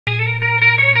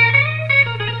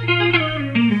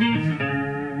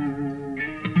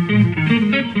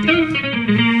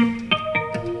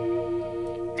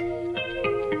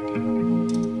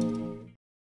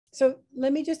So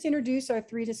let me just introduce our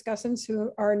three discussants,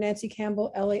 who are Nancy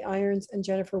Campbell, Ellie Irons, and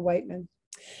Jenifer Wightman.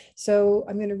 So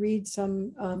I'm going to read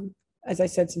some, as I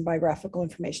said, some biographical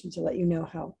information to let you know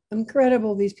how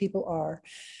incredible these people are.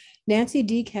 Nancy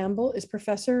D. Campbell is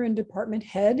professor and department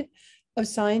head of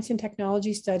Science and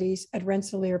Technology Studies at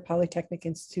Rensselaer Polytechnic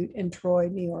Institute in Troy,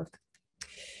 New York.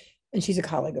 And she's a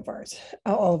colleague of ours.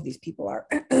 All of these people are.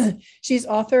 She's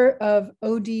author of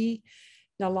O.D.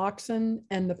 Naloxone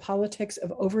and the Politics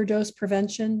of Overdose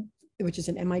Prevention, which is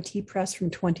an MIT Press from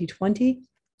 2020.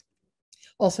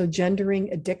 Also,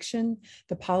 Gendering Addiction,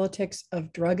 the Politics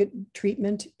of Drug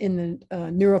Treatment in the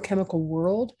Neurochemical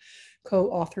World,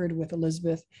 co-authored with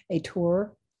Elizabeth A.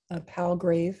 Tour, a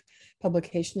Palgrave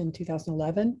publication in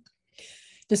 2011.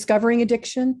 Discovering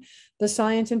Addiction, the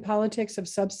Science and Politics of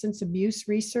Substance Abuse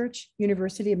Research,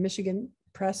 University of Michigan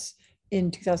Press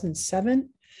in 2007.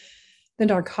 The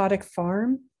Narcotic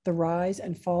Farm, the Rise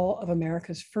and Fall of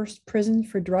America's First Prison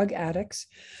for Drug Addicts,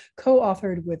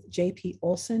 co-authored with J.P.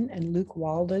 Olson and Luke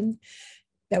Walden.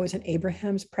 That was in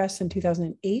Abraham's Press in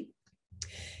 2008.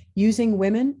 Using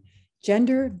Women,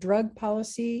 Gender, Drug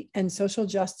Policy, and Social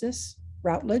Justice,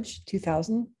 Routledge,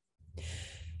 2000.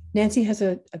 Nancy has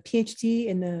a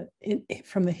PhD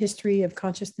from the History of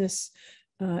Consciousness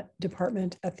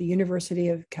department at the University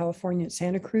of California at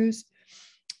Santa Cruz.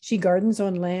 She gardens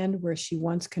on land where she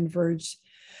once converged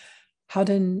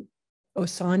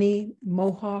Haudenosaunee,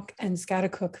 Mohawk, and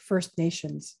Schaghticoke First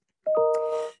Nations.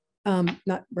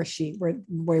 Not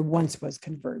where once was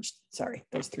converged. Sorry,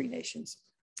 those three nations.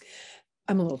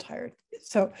 I'm a little tired,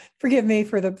 so forgive me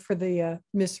for the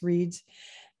misreads.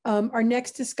 Our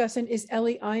next discussant is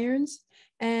Ellie Irons,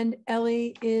 and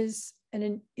Ellie is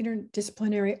an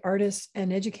interdisciplinary artist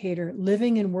and educator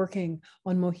living and working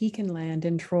on Mohican land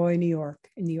in Troy, New York,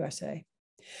 in the USA.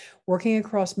 Working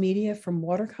across media from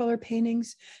watercolor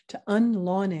paintings to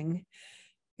unlawning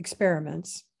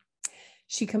experiments.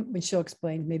 She'll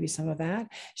explain maybe some of that.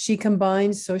 She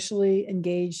combines socially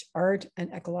engaged art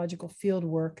and ecological field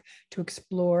work to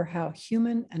explore how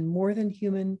human and more than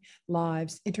human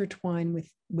lives intertwine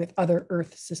with other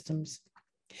Earth systems.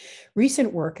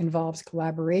 Recent work involves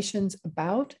collaborations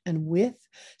about and with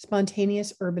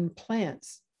spontaneous urban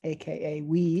plants, aka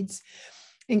weeds,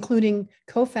 including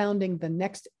co-founding the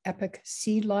Next Epoch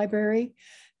Seed Library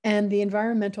and the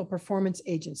Environmental Performance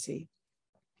Agency.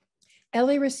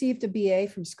 Ellie received a BA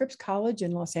from Scripps College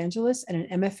in Los Angeles and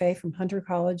an MFA from Hunter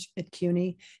College at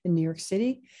CUNY in New York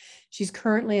City. She's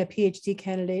currently a PhD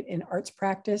candidate in arts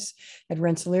practice at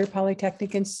Rensselaer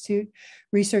Polytechnic Institute,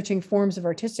 researching forms of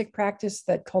artistic practice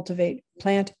that cultivate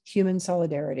plant-human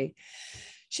solidarity.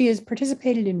 She has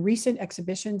participated in recent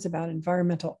exhibitions about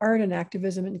environmental art and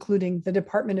activism, including the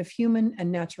Department of Human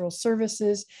and Natural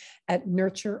Services at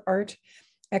Nurture Art,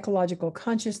 Ecological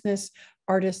Consciousness,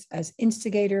 Artists as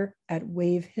Instigator at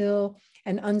Wave Hill,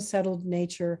 and Unsettled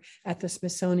Nature at the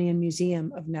Smithsonian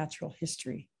Museum of Natural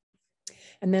History.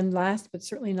 And then last, but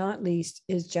certainly not least,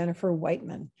 is Jenifer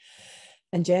Wightman.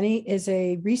 And Jenny is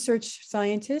a research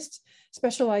scientist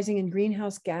specializing in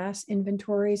greenhouse gas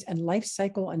inventories and life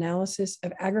cycle analysis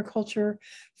of agriculture,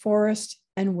 forest,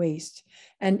 and waste,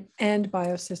 and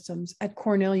biosystems at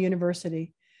Cornell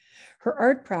University. Her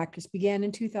art practice began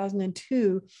in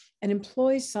 2002 and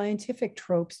employs scientific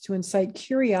tropes to incite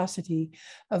curiosity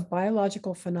of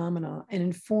biological phenomena and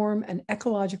inform an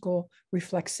ecological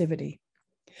reflexivity.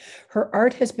 Her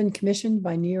art has been commissioned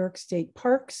by New York State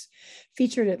Parks,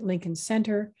 featured at Lincoln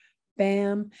Center,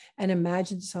 BAM, and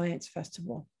Imagine Science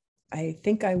Festival. I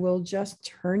think I will just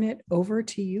turn it over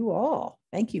to you all.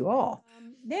 Thank you all.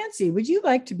 Nancy, would you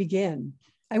like to begin?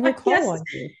 I will call on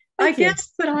you. I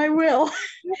guess that I will.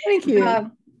 Thank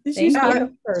you.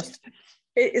 First.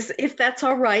 If that's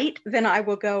all right, then I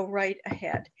will go right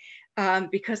ahead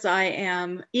because I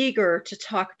am eager to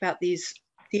talk about these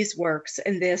works,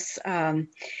 and this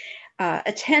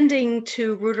attending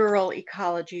to Ruderal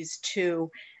Ecologies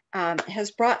too has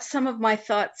brought some of my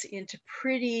thoughts into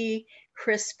pretty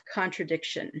crisp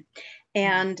contradiction,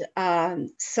 and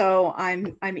so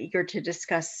I'm eager to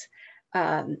discuss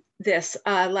this.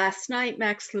 Last night,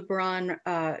 Max Lebrun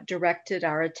directed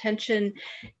our attention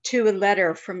to a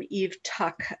letter from Eve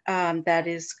Tuck that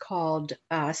is called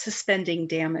Suspending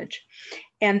Damage.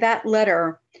 And that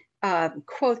letter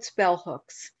quotes bell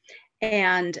hooks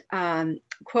and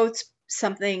quotes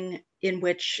something in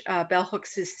which bell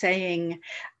hooks is saying,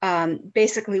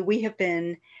 basically, we have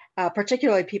been,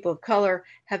 particularly people of color,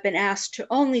 have been asked to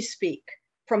only speak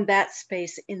from that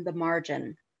space in the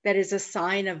margin. That is a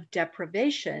sign of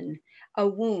deprivation a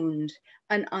wound,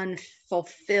 an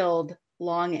unfulfilled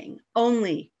longing.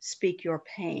 Only speak your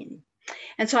pain.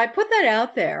 And so I put that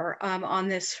out there on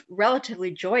this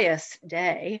relatively joyous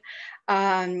day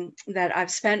that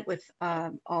I've spent with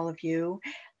all of you,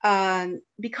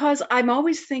 because I'm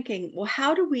always thinking, well,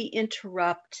 how do we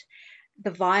interrupt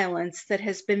the violence that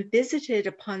has been visited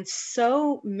upon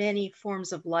so many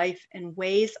forms of life and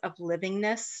ways of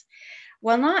livingness,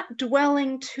 while not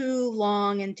dwelling too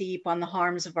long and deep on the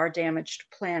harms of our damaged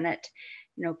planet,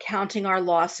 counting our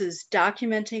losses,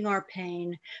 documenting our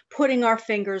pain, putting our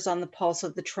fingers on the pulse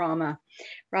of the trauma,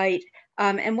 right?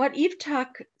 And what Eve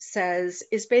Tuck says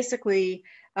is basically,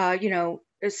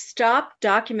 stop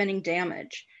documenting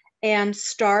damage and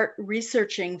start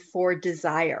researching for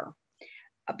desire,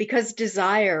 because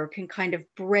desire can kind of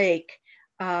break,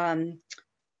 not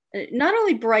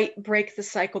only break the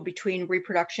cycle between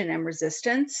reproduction and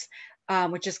resistance,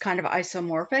 which is kind of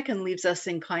isomorphic and leaves us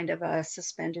in kind of a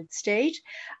suspended state,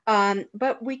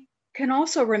 but we can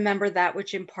also remember that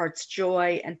which imparts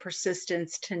joy and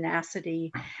persistence,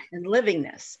 tenacity, and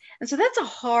livingness. And so that's a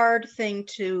hard thing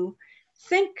to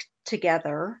think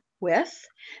together with,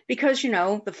 because,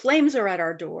 the flames are at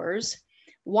our doors.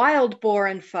 Wild boar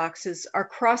and foxes are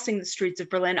crossing the streets of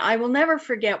Berlin. I will never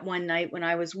forget one night when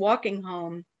I was walking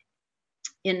home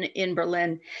in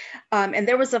Berlin, and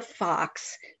there was a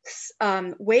fox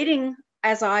waiting,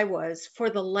 as I was, for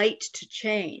the light to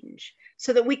change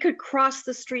so that we could cross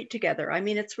the street together. I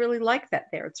mean, it's really like that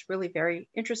there. It's really very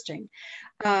interesting.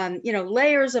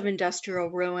 Layers of industrial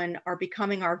ruin are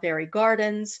becoming our very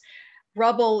gardens.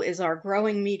 Rubble is our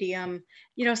growing medium.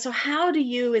 So how do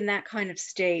you, in that kind of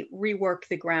state, rework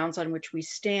the grounds on which we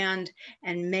stand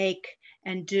and make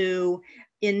and do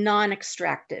in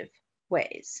non-extractive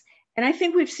ways? And I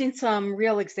think we've seen some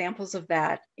real examples of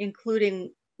that,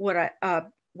 including what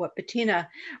Bettina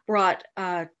brought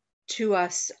to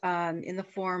us in the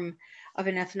form of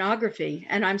an ethnography.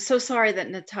 And I'm so sorry that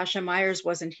Natasha Myers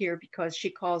wasn't here, because she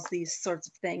calls these sorts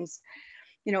of things,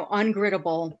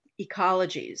 ungridable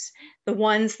ecologies, the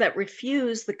ones that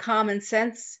refuse the common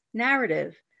sense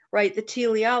narrative, right? The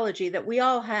teleology that we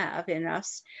all have in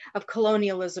us of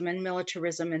colonialism and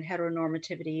militarism and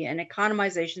heteronormativity and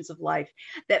economizations of life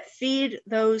that feed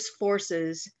those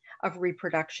forces of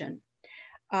reproduction.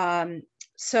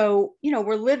 So,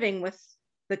 we're living with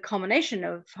the culmination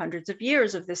of hundreds of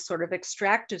years of this sort of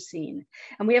extractive scene.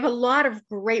 And we have a lot of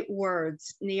great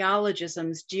words,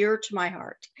 neologisms dear to my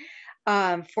heart,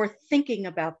 for thinking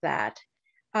about that.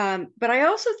 But I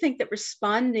also think that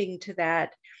responding to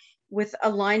that with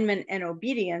alignment and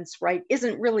obedience, right,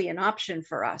 isn't really an option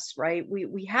for us, right?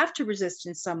 We have to resist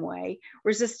in some way.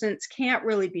 Resistance can't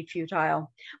really be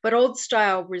futile, but old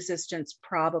style resistance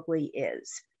probably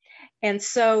is. And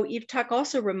so Eve Tuck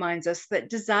also reminds us that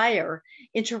desire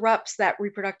interrupts that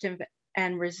reproductive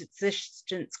and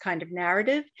resistance kind of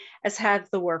narrative, as have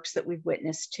the works that we've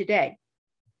witnessed today.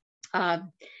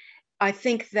 I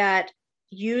think that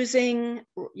using,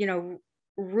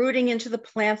 rooting into the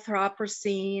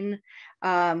Planthropocene,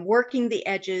 working the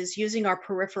edges, using our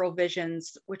peripheral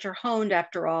visions, which are honed,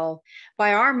 after all,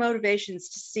 by our motivations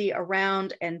to see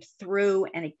around and through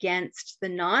and against the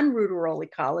non-ruderal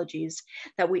ecologies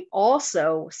that we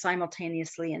also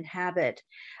simultaneously inhabit,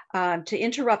 to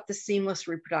interrupt the seamless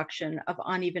reproduction of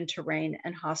uneven terrain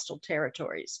and hostile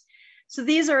territories. So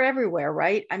these are everywhere,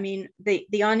 right? I mean, the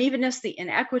unevenness, the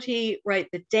inequity, right?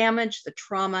 The damage, the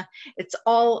trauma, it's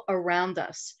all around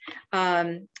us.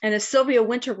 And as Sylvia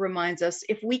Winter reminds us,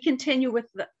 if we continue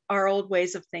with our old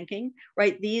ways of thinking,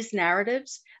 right? These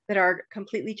narratives that are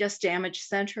completely just damage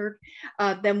centered,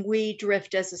 then we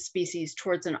drift as a species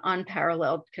towards an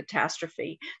unparalleled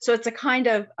catastrophe. So it's a kind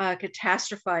of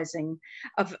catastrophizing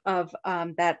of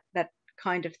that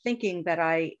kind of thinking that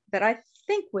I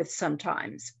think with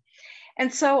sometimes.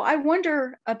 And so I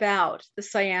wonder about the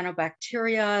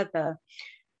cyanobacteria,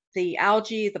 the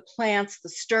algae, the plants, the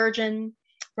sturgeon,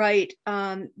 right?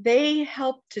 They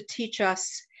help to teach us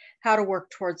how to work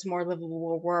towards more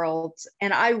livable worlds.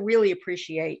 And I really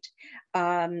appreciate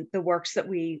the works that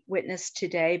we witnessed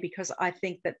today, because I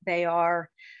think that they are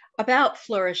about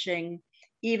flourishing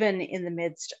even in the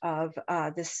midst of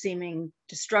this seeming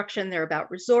destruction. They're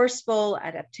about resourceful,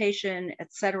 adaptation,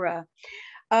 et cetera.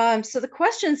 So the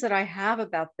questions that I have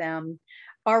about them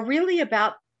are really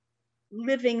about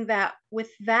living that with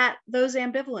those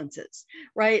ambivalences,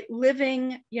 right?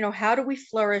 Living, how do we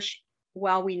flourish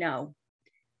while we know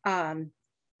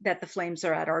that the flames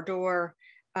are at our door,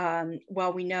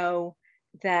 while we know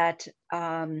that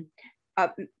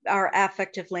our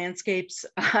affective landscapes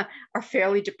are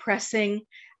fairly depressing,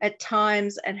 at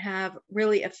times and have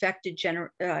really affected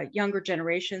younger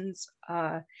generations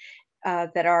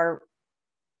that our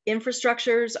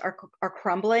infrastructures are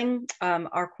crumbling,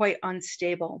 are quite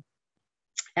unstable.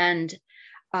 And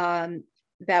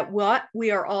that what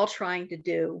we are all trying to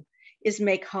do is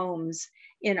make homes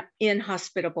in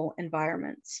hospitable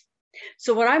environments.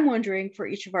 So what I'm wondering for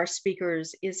each of our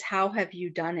speakers is, how have you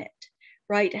done it,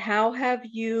 right? How have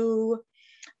you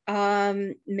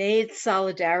made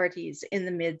solidarities in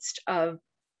the midst of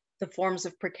the forms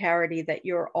of precarity that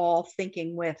you're all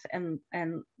thinking with and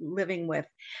living with?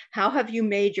 How have you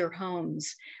made your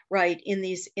homes, right, in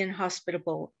these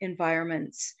inhospitable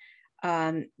environments?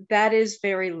 That is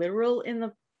very literal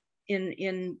in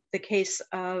the case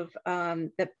of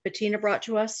that Bettina brought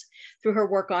to us through her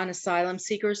work on asylum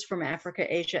seekers from Africa,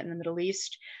 Asia, and the Middle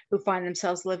East, who find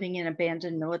themselves living in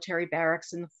abandoned military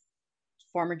barracks in the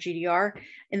former GDR,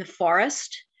 in the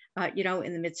forest, you know,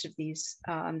 in the midst of these.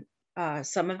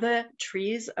 Some of the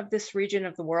trees of this region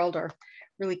of the world are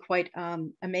really quite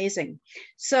amazing.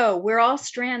 So we're all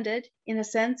stranded, in a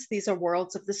sense. These are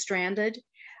worlds of the stranded.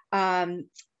 And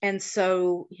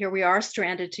so here we are,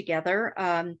 stranded together.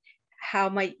 How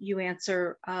might you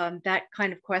answer that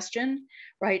kind of question,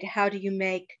 right? How do you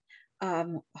make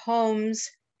homes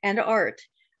and art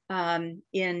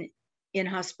in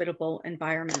inhospitable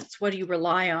environments? What do you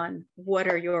rely on? What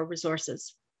are your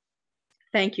resources?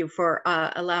 Thank you for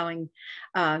allowing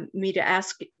me to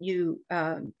ask you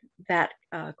that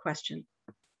question.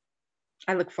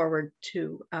 I look forward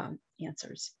to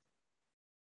answers.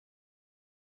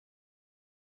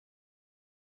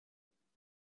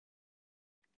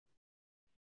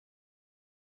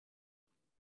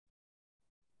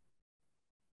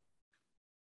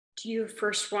 Do you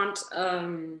first want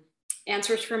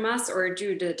answers from us, or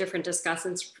do the different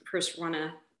discussants first want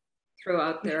to throw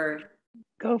out their?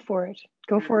 Go for it.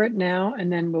 Go for it now,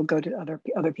 and then we'll go to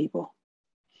other people.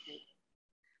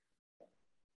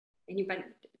 Anybody,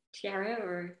 Tiara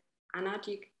or Anna,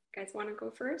 do you guys want to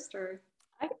go first, or?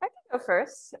 I can go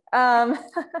first.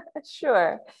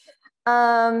 Sure.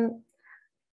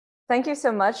 Thank you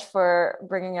so much for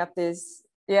bringing up these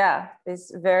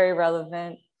very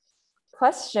relevant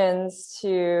questions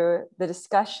to the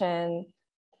discussion.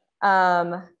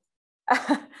 I'm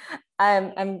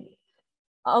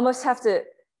almost have to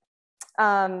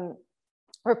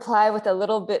reply with a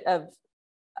little bit of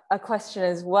a question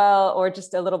as well, or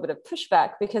just a little bit of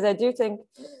pushback, because I do think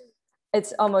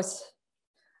it's almost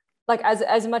like,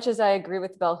 as much as I agree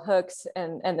with bell hooks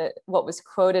and what was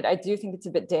quoted, I do think it's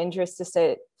a bit dangerous to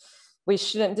say we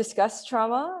shouldn't discuss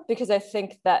trauma, because I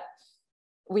think that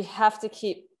we have to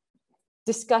keep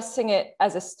discussing it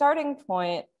as a starting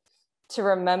point to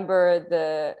remember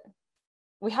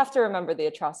we have to remember the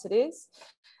atrocities,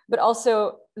 but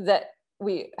also that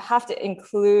we have to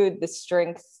include the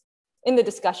strength in the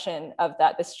discussion of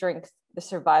that, the strength, the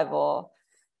survival,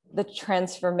 the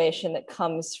transformation that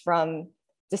comes from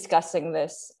discussing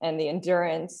this, and the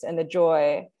endurance and the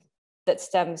joy that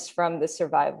stems from the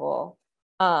survival.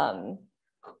 And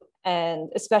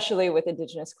especially with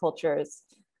Indigenous cultures,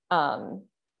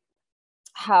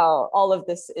 how all of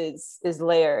this is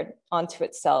layered onto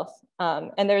itself.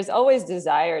 And there's always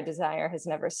desire. Desire has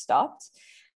never stopped,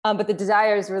 but the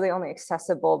desire is really only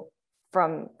accessible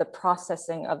from the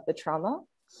processing of the trauma,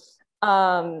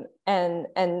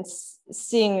 and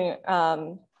seeing,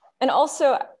 and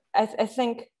also I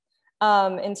think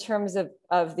in terms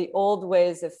of the old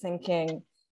ways of thinking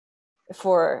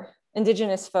for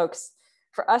Indigenous folks,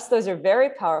 for us, those are very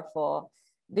powerful,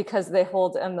 because they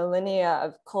hold a millennia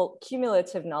of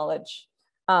cumulative knowledge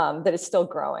that is still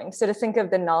growing. So to think of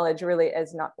the knowledge really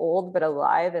as not old, but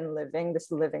alive and living,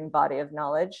 this living body of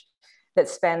knowledge that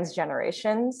spans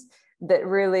generations, that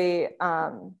really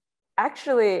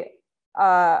actually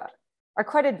are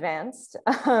quite advanced.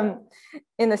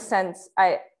 In the sense,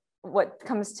 what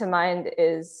comes to mind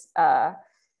is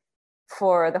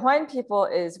for the Hawaiian people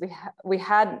is we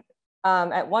had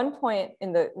at one point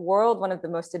in the world, one of the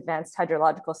most advanced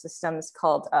hydrological systems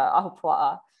called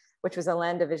Ahupua'a, which was a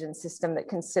land division system that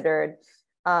considered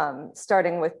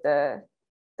starting with the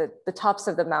tops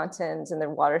of the mountains and the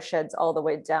watersheds all the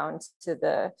way down to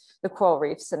the coral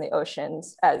reefs and the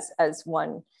oceans as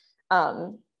one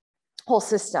whole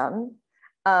system,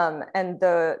 and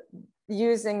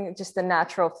using just the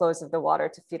natural flows of the water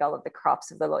to feed all of the crops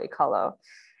of the Lo'ikalo.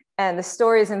 And the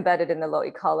stories embedded in the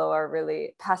Lo'ikalo are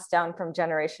really passed down from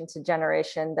generation to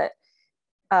generation that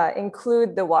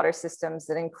include the water systems,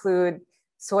 that include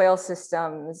soil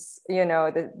systems, you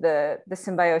know, the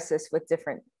symbiosis with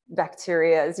different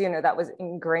bacteria, you know, that was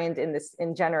ingrained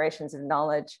in generations of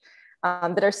knowledge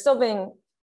that are still being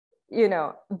you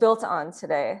know, built on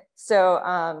today.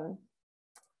 So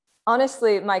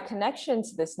honestly, my connection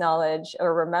to this knowledge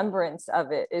or remembrance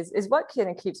of it is what kind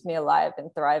of keeps me alive and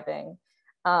thriving.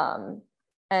 And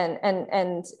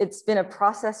it's been a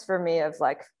process for me of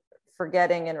like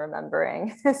forgetting and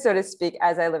remembering, so to speak,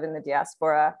 as I live in the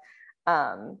diaspora,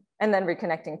 and then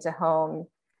reconnecting to home.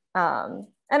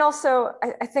 And also,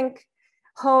 I think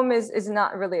home is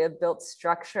not really a built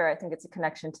structure. I think it's a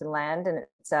connection to land, and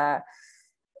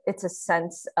it's a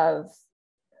sense of,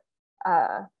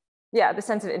 yeah, the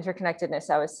sense of interconnectedness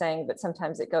I was saying, but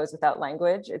sometimes it goes without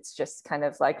language. It's just kind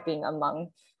of like being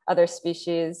among other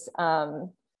species and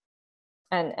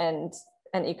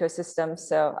ecosystems.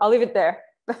 So I'll leave it there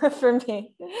for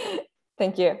me.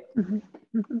 Thank you. Mm-hmm.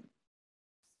 Mm-hmm.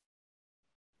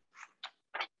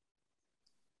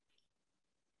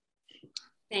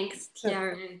 Thanks,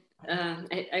 Kiara.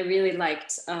 I really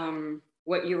liked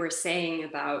what you were saying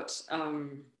about,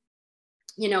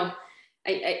 you know,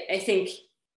 I think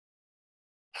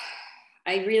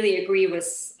I really agree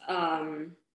with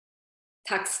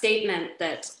Tuck's statement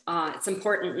that it's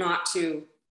important not to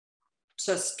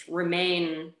just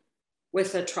remain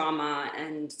with the trauma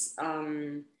and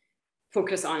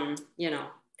focus on, you know,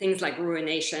 things like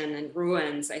ruination and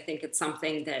ruins. I think it's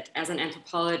something that as an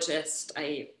anthropologist,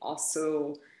 I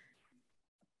also,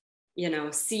 you know,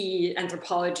 see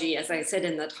anthropology, as I said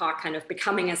in the talk, kind of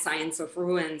becoming a science of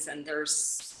ruins. And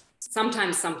there's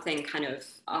sometimes something kind of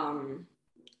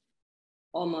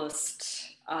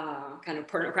almost kind of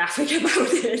pornographic about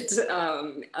it.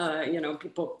 You know,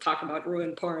 people talk about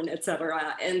ruin porn,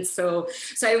 etc. And so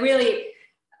I really,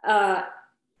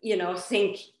 you know,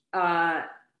 think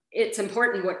it's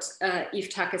important what Eve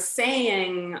Tuck is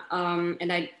saying,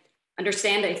 and I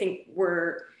understand, I think,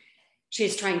 where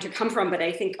she's trying to come from, but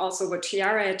I think also what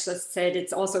Chiara just said,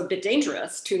 it's also a bit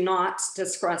dangerous to not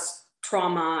discuss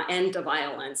trauma and the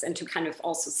violence, and to kind of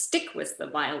also stick with the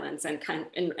violence and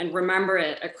and remember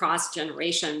it across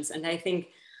generations. And I think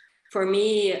for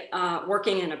me,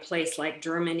 working in a place like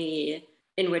Germany,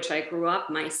 in which I grew up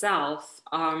myself,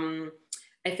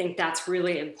 I think that's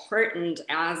really important,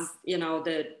 as, you know,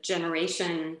 the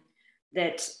generation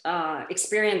that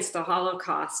experienced the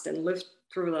Holocaust and lived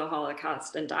through the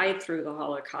Holocaust and died through the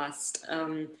Holocaust,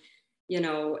 you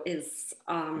know, is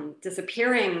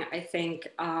disappearing. I think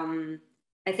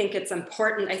it's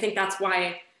important. I think that's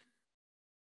why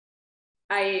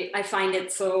I find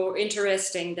it so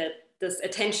interesting that this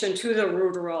attention to the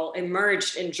ruderal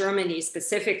emerged in Germany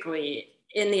specifically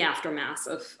in the aftermath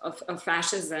of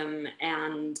fascism,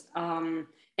 and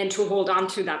to hold on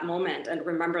to that moment and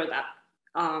remember that,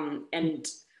 and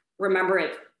remember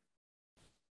it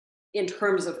in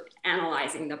terms of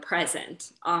analyzing the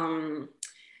present,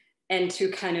 and to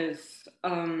kind of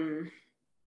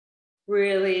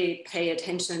really pay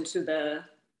attention to the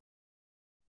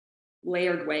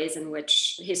layered ways in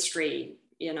which history,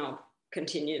 you know,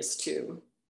 continues to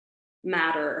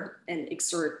matter and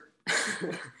exert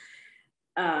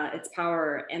its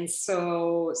power. And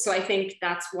so I think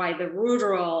that's why the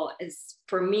ruderal is,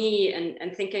 for me,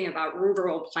 and thinking about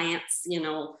ruderal plants, you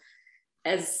know,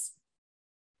 as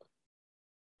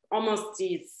almost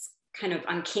these kind of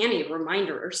uncanny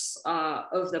reminders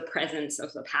of the presence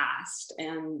of the past,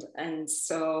 and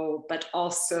so, but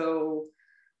also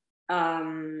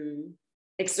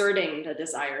exerting the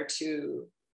desire to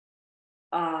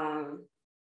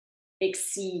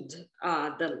exceed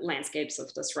the landscapes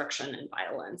of destruction and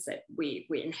violence that we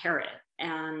inherit.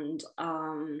 And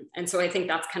so I think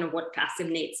that's kind of what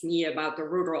fascinates me about the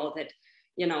ruderal, that,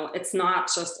 you know, it's not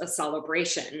just a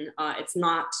celebration. It's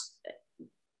not,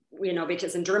 you know,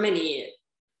 because in Germany,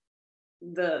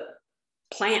 the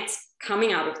plants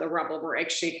coming out of the rubble were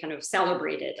actually kind of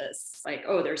celebrated as like,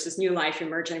 oh, there's this new life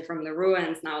emerging from the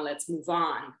ruins, now let's move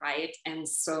on, right? And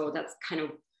so that's kind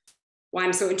of why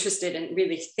I'm so interested in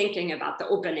really thinking about the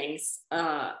openings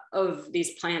of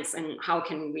these plants, and how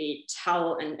can we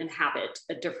tell and inhabit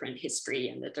a different history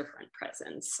and a different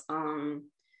presence.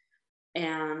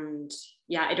 And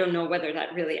yeah, I don't know whether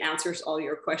that really answers all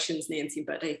your questions, Nancy,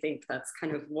 but I think that's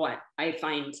kind of what I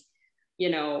find, you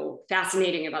know,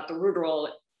 fascinating about the ruderal,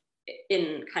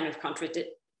 in kind of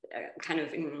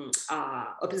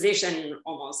opposition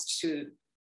almost to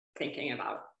thinking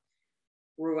about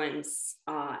ruins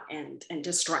and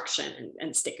destruction,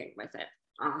 and sticking with it.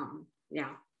 Yeah.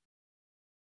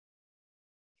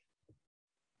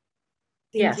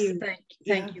 Thank you.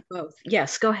 Thank you both.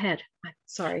 Yes, go ahead.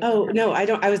 Sorry. Oh, no,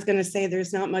 I was going to say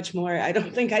there's not much more. I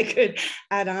don't think I could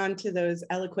add on to those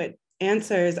eloquent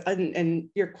answers. And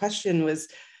your question was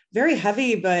very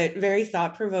heavy, but very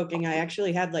thought-provoking. I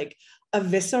actually had like a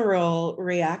visceral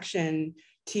reaction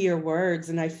to your words,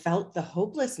 and I felt the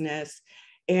hopelessness.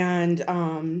 And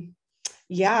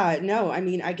yeah, no, I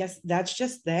mean, I guess that's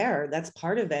just there. That's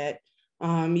part of it.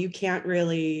 You can't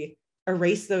really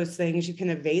erase those things. You can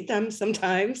evade them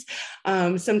sometimes.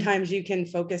 Sometimes you can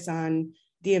focus on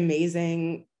the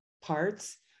amazing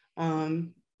parts.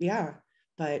 Yeah,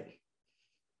 but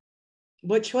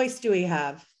what choice do we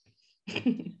have?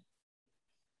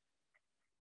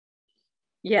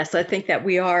 Yes, I think that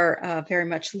we are very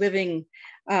much living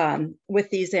with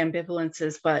these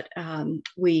ambivalences, but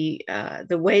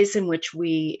the ways in which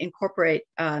we incorporate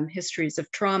histories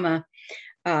of trauma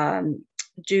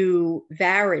do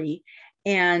vary,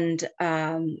 and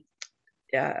are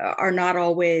not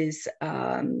always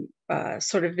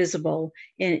sort of visible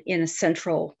in a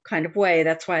central kind of way.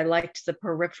 That's why I liked the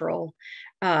peripheral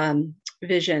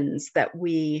visions that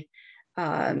we,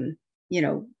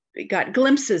 got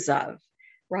glimpses of.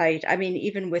 Right. I mean,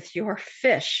 even with your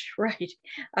fish, right?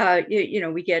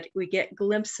 We get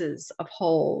glimpses of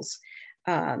holes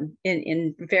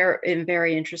in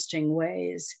very interesting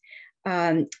ways.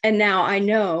 And now I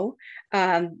know,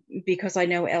 because I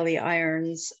know Ellie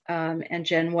Irons and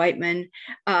Jen Wightman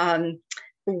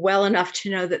well enough to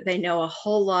know that they know a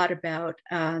whole lot about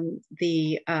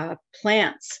the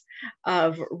plants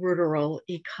of ruderal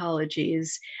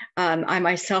ecologies. I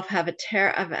myself have an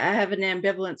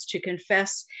ambivalence to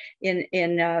confess in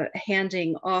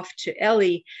handing off to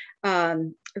Ellie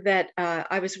that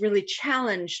I was really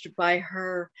challenged by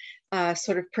her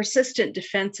sort of persistent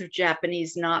defense of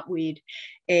Japanese knotweed,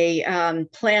 a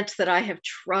plant that I have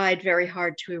tried very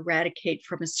hard to eradicate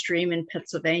from a stream in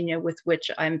Pennsylvania with which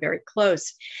I'm very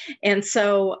close. And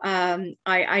so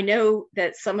I know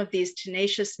that some of these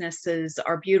tenaciousnesses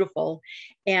are beautiful,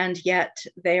 and yet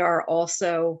they are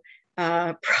also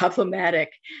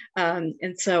problematic.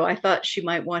 And so I thought she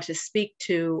might want to speak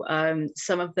to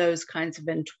some of those kinds of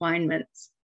entwinements.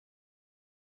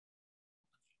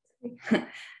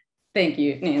 Thank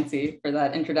you, Nancy, for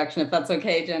that introduction. If that's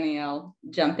okay, Jenny, I'll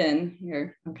jump in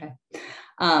here. Okay.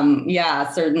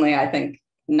 Yeah, certainly I think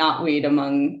knotweed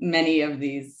among many of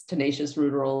these tenacious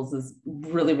ruderals is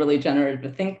really, really generative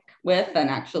to think with, and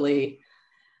actually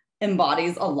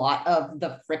embodies a lot of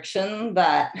the friction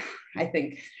that I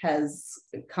think has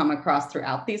come across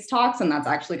throughout these talks. And that's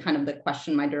actually kind of the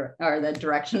question the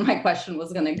direction my question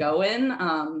was going to go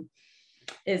in,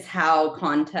 is how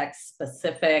context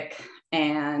specific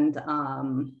and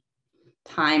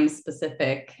time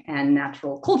specific and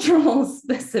natural cultural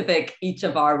specific each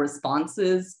of our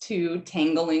responses to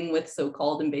tangling with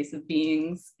so-called invasive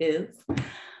beings is.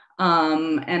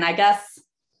 And I guess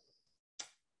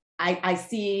I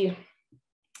see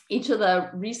each of the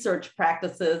research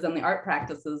practices and the art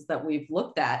practices that we've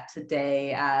looked at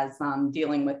today as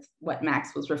dealing with what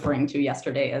Max was referring to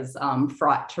yesterday as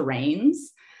fraught terrains.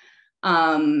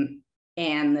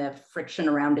 And the friction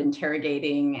around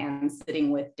interrogating and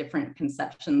sitting with different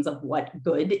conceptions of what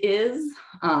good is,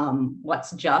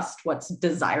 what's just, what's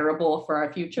desirable for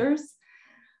our futures.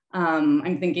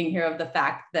 I'm thinking here of the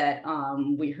fact that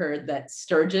we heard that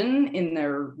sturgeon in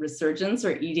their resurgence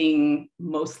are eating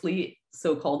mostly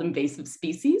so-called invasive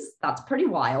species. That's pretty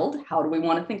wild. How do we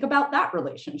want to think about that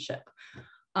relationship?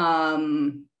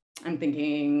 I'm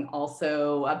thinking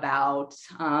also about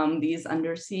these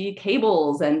undersea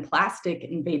cables and plastic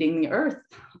invading the earth,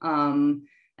 and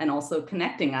also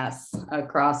connecting us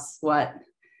across what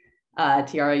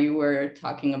Tiara, you were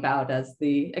talking about as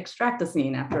the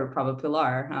extractocene after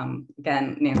Probopilar.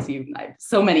 Again, Nancy, I have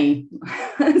so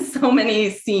many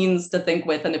scenes to think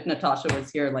with, and if Natasha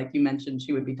was here, like you mentioned,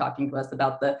 she would be talking to us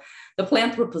about the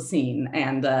Planthropocene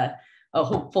and a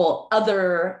hopeful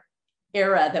other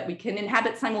era that we can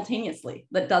inhabit simultaneously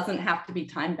that doesn't have to be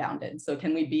time bounded. So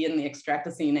can we be in the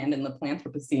extractocene and in the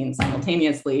Planthropocene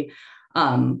simultaneously,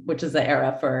 which is the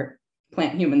era for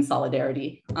plant-human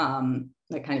solidarity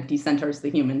that kind of decenters the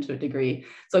human to a degree.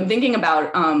 So I'm thinking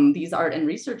about these art and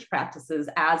research practices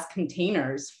as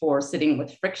containers for sitting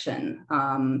with friction.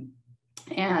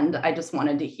 And I just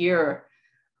wanted to hear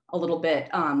a little bit,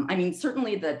 I mean,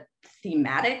 certainly the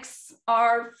thematics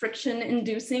are friction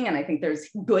inducing, and I think there's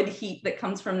good heat that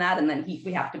comes from that, and then heat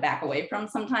we have to back away from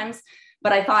sometimes.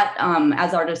 But I thought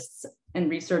as artists and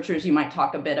researchers, you might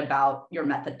talk a bit about your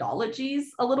methodologies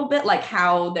a little bit, like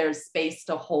how there's space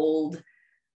to hold,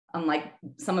 like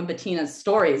some of Bettina's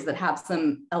stories that have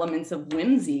some elements of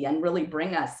whimsy and really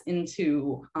bring us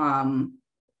into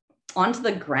onto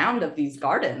the ground of these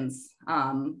gardens.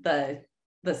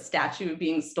 The statue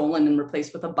being stolen and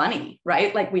replaced with a bunny,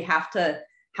 right? Like we have to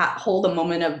hold a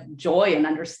moment of joy and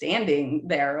understanding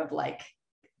there of like,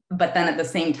 but then at the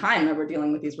same time that we're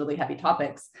dealing with these really heavy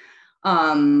topics.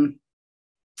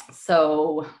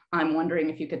 So I'm wondering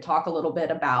if you could talk a little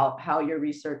bit about how your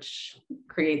research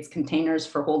creates containers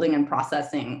for holding and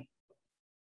processing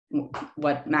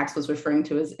what Max was referring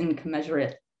to as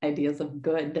incommensurate ideas of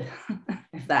good,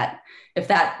 if that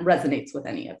resonates with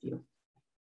any of you.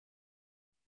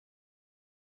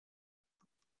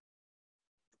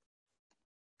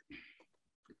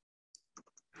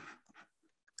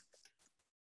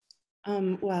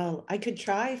 Well, I could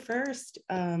try first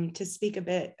to speak a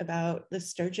bit about the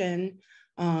sturgeon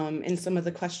and some of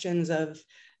the questions of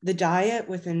the diet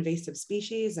with invasive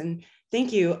species. And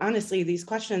thank you. Honestly, these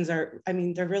questions are, I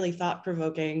mean, they're really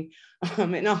thought-provoking.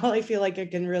 And all I feel like I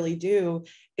can really do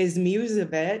is muse a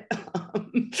bit.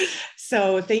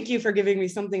 So thank you for giving me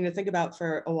something to think about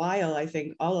for a while, I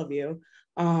think, all of you.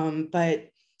 But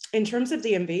in terms of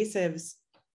the invasives,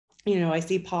 you know, I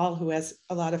see Paul, who has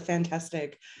a lot of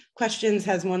fantastic questions,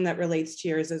 has one that relates to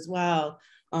yours as well,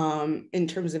 in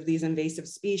terms of these invasive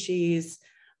species.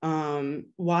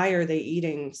 Why are they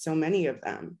eating so many of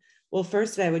them? Well,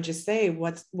 first, I would just say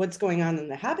what's going on in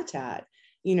the habitat.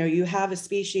 You know, you have a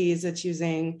species that's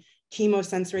using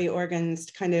chemosensory organs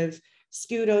to kind of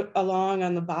scoot along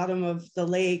on the bottom of the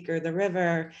lake or the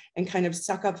river and kind of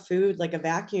suck up food like a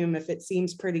vacuum if it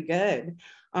seems pretty good.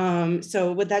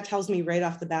 So what that tells me right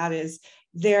off the bat is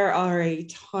there are a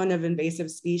ton of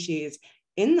invasive species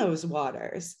in those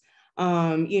waters,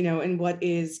 you know, and what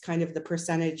is kind of the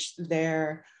percentage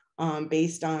there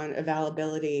based on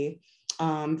availability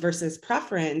versus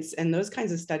preference and those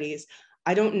kinds of studies.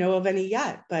 I don't know of any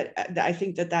yet, but I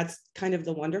think that that's kind of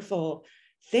the wonderful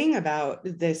thing about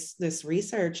this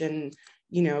research and,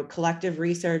 you know, collective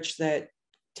research that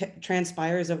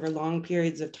transpires over long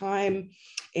periods of time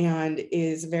and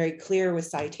is very clear with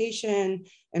citation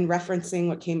and referencing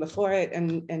what came before it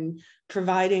and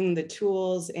providing the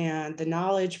tools and the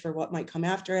knowledge for what might come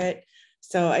after it.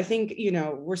 So I think, you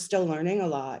know, we're still learning a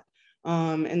lot.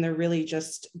 And they're really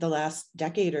just the last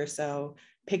decade or so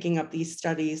picking up these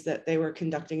studies that they were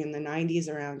conducting in the 90s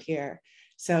around here.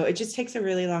 So it just takes a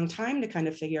really long time to kind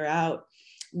of figure out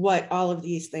what all of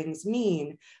these things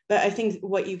mean. But I think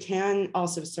what you can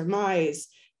also surmise,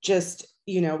 just,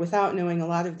 you know, without knowing a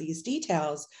lot of these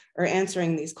details or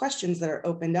answering these questions that are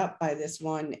opened up by this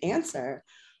one answer,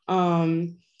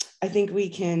 I think we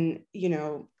can, you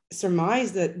know,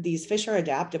 surmise that these fish are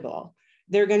adaptable.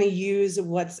 They're going to use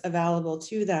what's available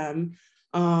to them.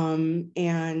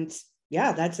 And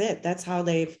yeah, that's it. That's how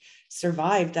they've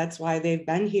survived. That's why they've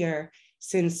been here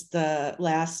since the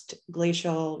last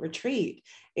glacial retreat.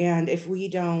 And if we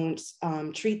don't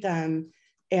treat them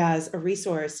as a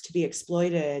resource to be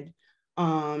exploited,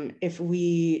 if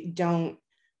we don't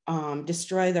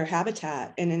destroy their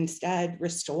habitat and instead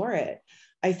restore it,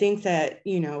 I think that,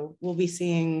 you know, we'll be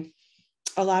seeing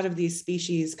a lot of these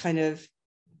species kind of,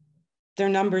 their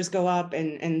numbers go up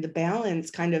and the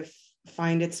balance kind of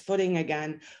find its footing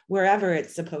again, wherever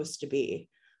it's supposed to be.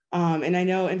 And I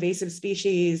know invasive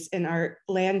species in our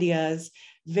landias,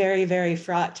 very, very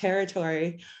fraught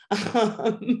territory.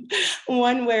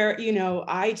 One where, you know,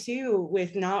 I too,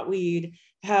 with knotweed,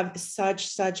 have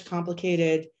such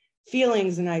complicated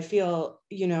feelings. And I feel,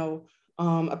 you know,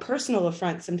 a personal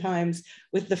affront sometimes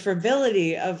with the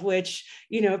frivolity of which,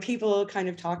 you know, people kind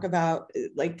of talk about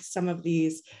like some of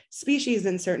these species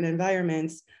in certain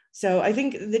environments. So I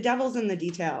think the devil's in the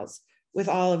details with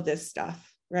all of this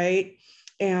stuff, right?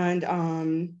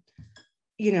 And,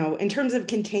 you know, in terms of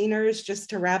containers,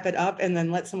 just to wrap it up and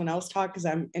then let someone else talk, because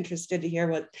I'm interested to hear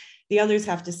what the others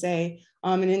have to say.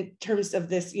 And in terms of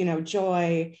this, you know,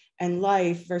 joy and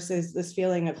life versus this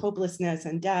feeling of hopelessness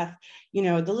and death, you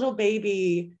know, the little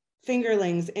baby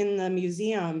fingerlings in the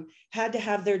museum had to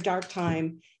have their dark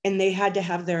time and they had to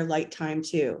have their light time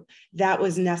too. That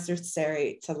was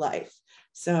necessary to life.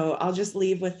 So I'll just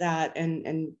leave with that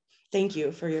and thank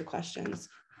you for your questions.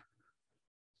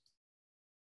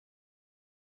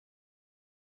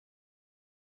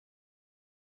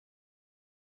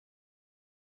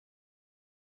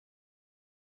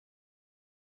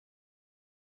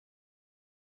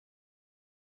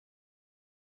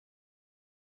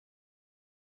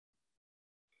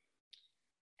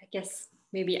 I guess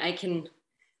maybe I can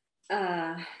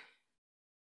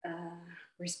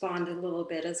respond a little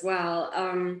bit as well.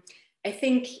 I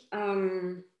think,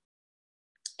 Ellie,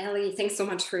 thanks so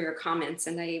much for your comments.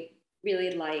 And I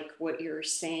really like what you're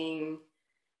saying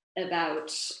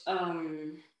about,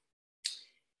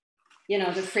 you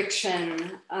know, the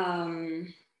friction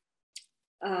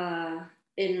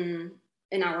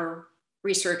in our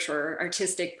research or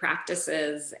artistic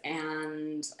practices,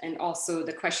 and also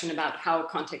the question about how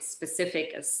context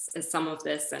specific is some of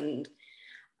this. And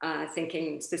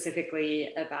thinking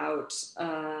specifically about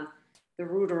the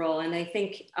ruderal. And I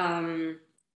think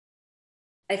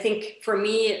for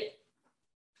me,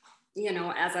 you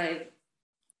know, as I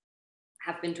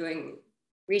have been doing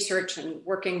research and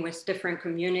working with different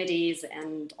communities,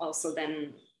 and also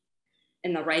then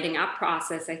in the writing up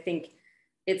process, I think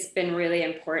it's been really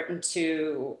important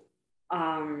to,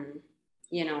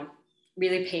 you know,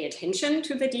 really pay attention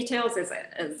to the details, as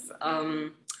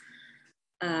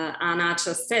Anna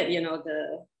just said, you know,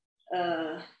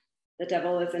 the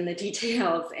devil is in the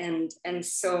details. And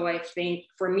so I think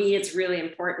for me, it's really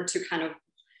important to kind of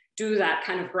do that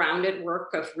kind of grounded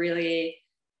work of really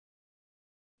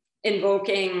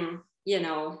invoking, you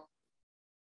know,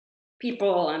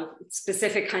 people and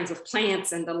specific kinds of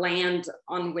plants and the land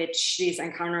on which these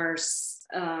encounters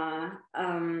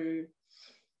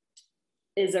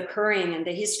is occurring, and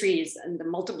the histories and the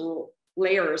multiple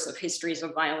layers of histories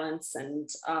of violence and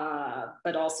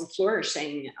but also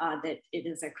flourishing that it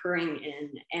is occurring in.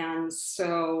 And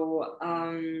so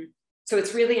so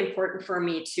it's really important for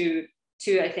me to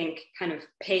I think kind of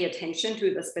pay attention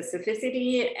to the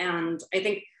specificity. And I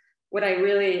think what I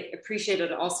really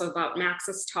appreciated also about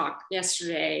Max's talk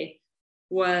yesterday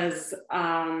was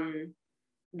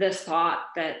the thought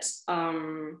that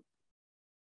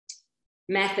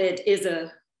method is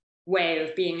a way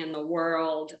of being in the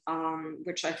world,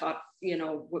 which I thought, you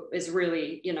know, is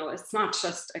really, you know, it's not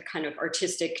just a kind of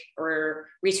artistic or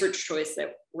research choice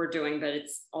that we're doing, but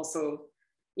it's also,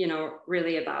 you know,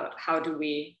 really about how do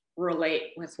we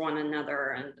relate with one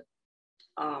another, and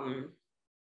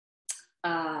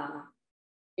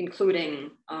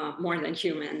including more than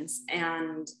humans.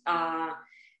 And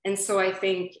so I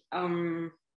think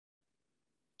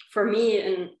for me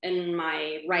in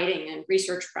my writing and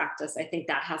research practice, I think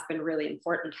that has been really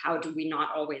important. How do we not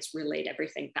always relate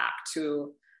everything back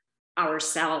to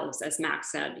ourselves, as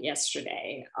Max said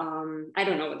yesterday? I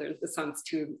don't know whether this sounds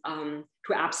too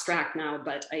abstract now,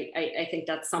 but I think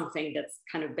that's something that's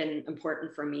kind of been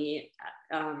important for me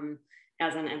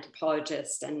as an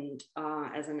anthropologist and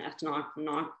as an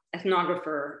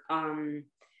ethnographer,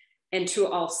 and to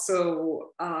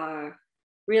also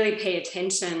really pay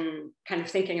attention, kind of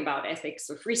thinking about ethics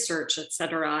of research, et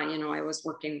cetera. You know, I was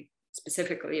working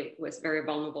specifically with very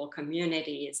vulnerable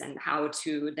communities, and how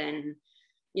to then,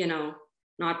 you know,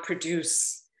 not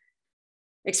produce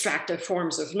extractive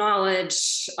forms of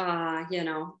knowledge. You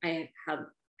know, I had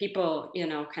people, you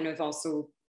know, kind of also,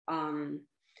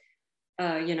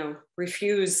 you know,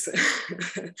 refuse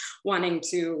wanting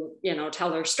to, you know, tell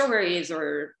their stories,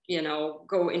 or, you know,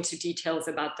 go into details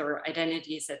about their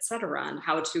identities, et cetera, and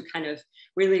how to kind of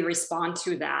really respond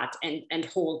to that and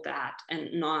hold that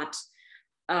and not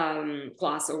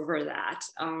gloss over that,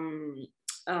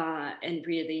 and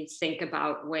really think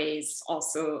about ways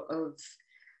also of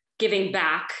giving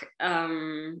back,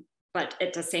 but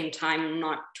at the same time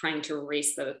not trying to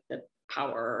erase the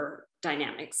power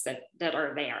dynamics that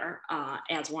are there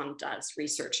as one does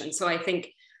research. And so I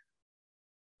think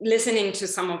listening to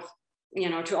some of, you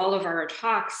know, to all of our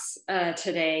talks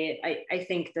today, I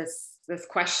think this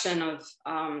question of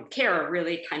care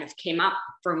really kind of came up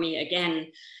for me again,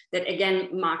 that again,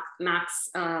 Max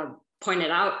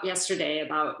pointed out yesterday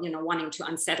about, you know, wanting to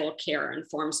unsettle care and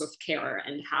forms of care,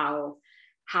 and how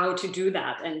to do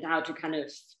that, and how to kind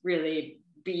of really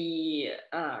be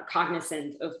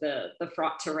cognizant of the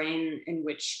fraught terrain in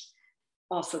which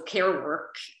also care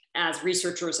work as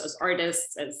researchers, as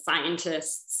artists, as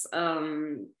scientists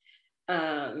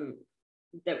that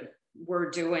we're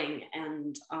doing.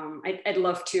 And I'd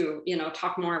love to, you know,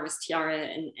 talk more with Tiara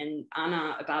and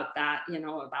Anna about that, you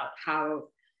know, about how,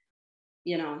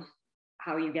 you know,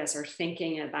 how you guys are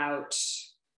thinking about,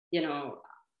 you know,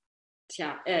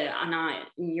 Anna,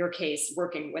 in your case,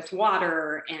 working with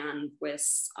water and with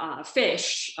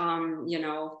fish. You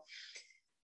know,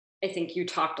 I think you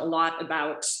talked a lot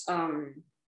about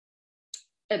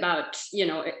you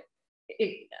know,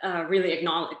 really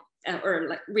acknowledge or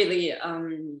like really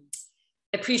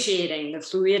appreciating the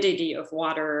fluidity of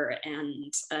water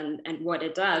and what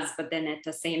it does, but then at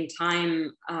the same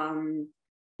time,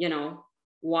 you know,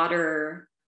 water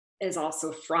is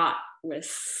also fraught with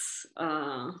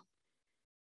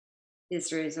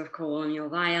histories of colonial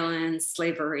violence,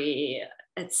 slavery,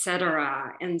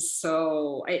 etc. And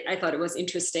so I thought it was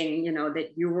interesting, you know,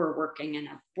 that you were working in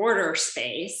a border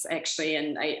space actually,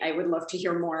 and I would love to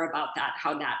hear more about that,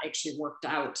 how that actually worked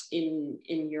out in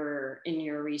your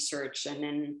research. And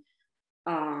then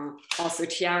also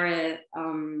Tiara,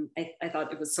 I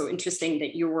thought it was so interesting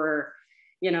that you were,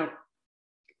 you know,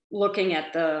 looking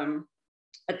at the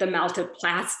the melted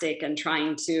plastic and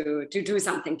trying to do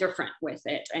something different with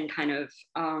it, and kind of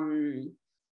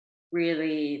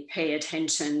really pay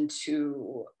attention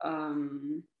to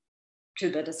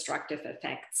the destructive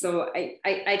effects. So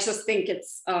I just think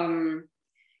it's,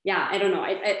 yeah, I don't know.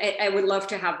 I would love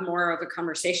to have more of a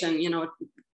conversation, you know,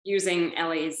 using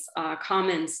Ellie's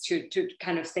comments to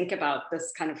kind of think about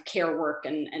this kind of care work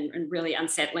and really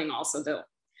unsettling also the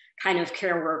kind of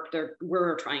care work that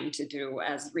we're trying to do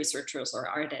as researchers or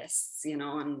artists, you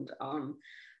know, and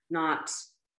not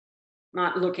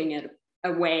looking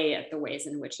away at the ways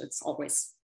in which it's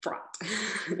always fraught.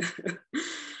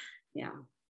 Yeah.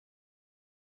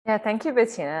 Yeah, thank you,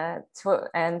 Bettina,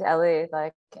 and Ellie,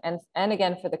 like, and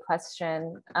again for the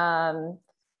question.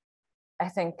 I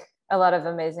think a lot of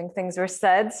amazing things were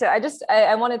said. So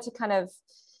I wanted to kind of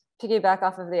piggyback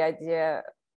off of the idea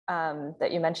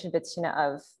that you mentioned, Bettina,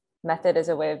 of method as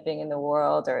a way of being in the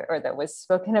world, or that was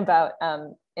spoken about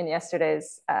in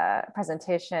yesterday's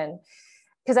presentation.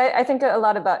 Because I think a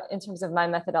lot about, in terms of my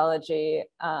methodology,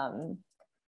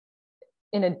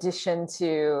 in addition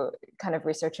to kind of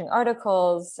researching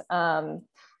articles,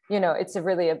 you know, it's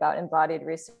really about embodied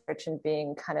research and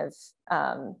being kind of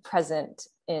present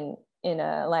in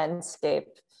a landscape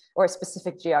or a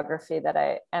specific geography that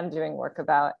I am doing work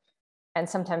about. And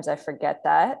sometimes I forget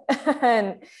that.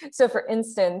 And so, for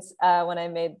instance, when I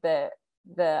made the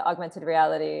augmented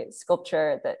reality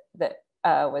sculpture that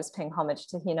was paying homage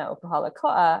to Hina Opuhala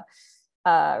Ko'a,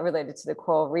 related to the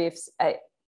coral reefs,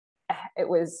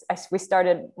 we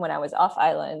started when I was off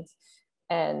island,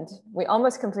 and we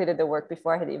almost completed the work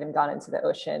before I had even gone into the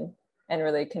ocean and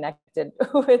really connected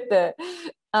with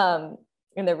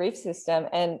in the reef system.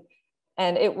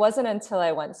 And it wasn't until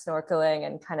I went snorkeling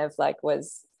and kind of like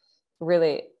was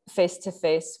really face to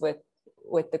face with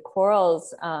the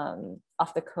corals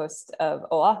off the coast of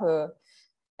Oahu,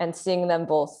 and seeing them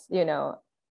both, you know,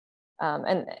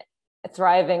 and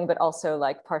thriving, but also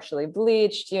like partially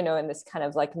bleached, you know, in this kind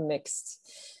of like mixed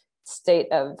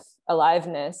state of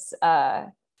aliveness,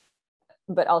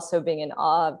 but also being in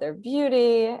awe of their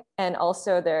beauty, and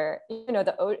also their, you know,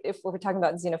 if we're talking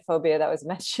about xenophobia that was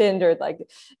mentioned, or like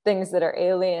things that are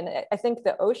alien, I think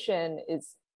the ocean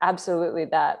is absolutely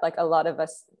that. Like, a lot of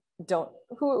us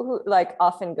who like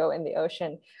often go in the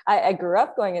ocean. I grew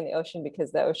up going in the ocean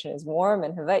because the ocean is warm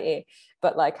in Hawaii,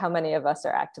 but like, how many of us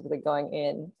are actively going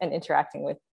in and interacting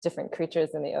with different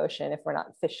creatures in the ocean if we're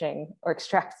not fishing or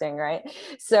extracting, right?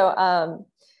 So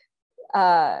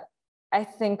I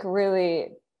think really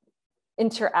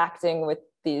interacting with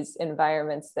these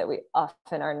environments that we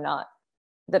often are not,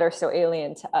 that are so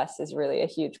alien to us, is really a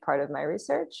huge part of my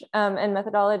research and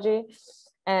methodology.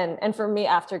 And for me,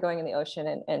 after going in the ocean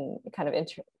and kind of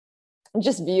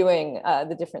just viewing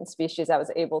the different species, I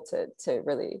was able to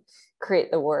really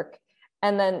create the work.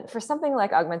 And then for something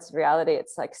like augmented reality,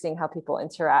 it's like seeing how people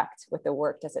interact with the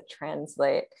work. Does it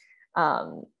translate?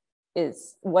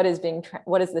 What is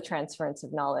the transference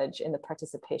of knowledge in the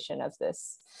participation of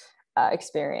this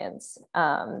experience?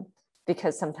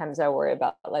 Because sometimes I worry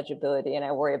about legibility, and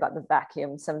I worry about the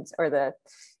vacuum, or the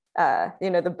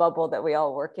you know, the bubble that we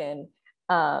all work in.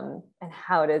 And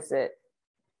how does it,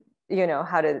 you know,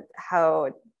 how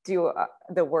do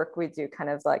the work we do kind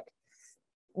of like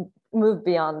move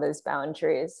beyond those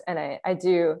boundaries? And I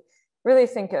do really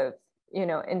think of, you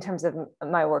know, in terms of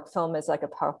my work, film is like a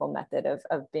powerful method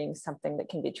of being something that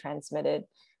can be transmitted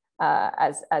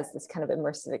as this kind of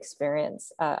immersive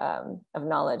experience of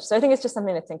knowledge. So I think it's just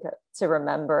something to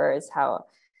remember, is how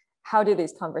do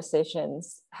these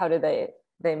conversations, how do they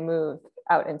move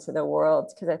out into the world?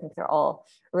 Because I think they're all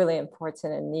really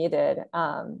important and needed.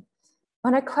 On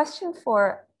a question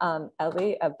for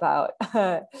Ellie about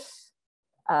the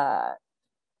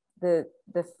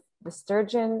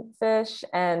sturgeon fish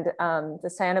and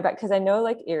the cyanobacteria, because I know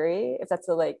like Erie, if that's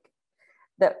a lake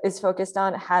that is focused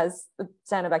on, has the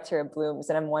cyanobacteria blooms,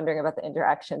 and I'm wondering about the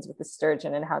interactions with the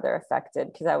sturgeon and how they're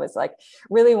affected, because I was like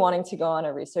really wanting to go on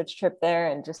a research trip there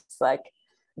and just like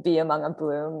be among a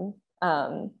bloom.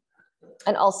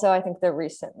 And also I think the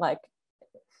recent like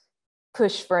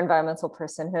push for environmental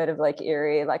personhood of like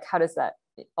Erie, like how does that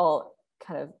all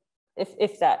kind of,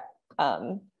 if that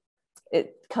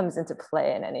it comes into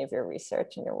play in any of your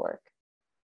research and your work?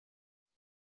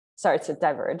 Sorry to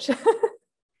diverge.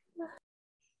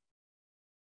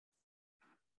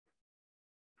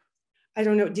 I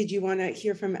don't know, did you want to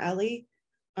hear from Ellie?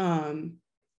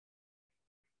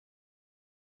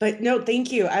 But no,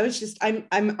 thank you. I was just,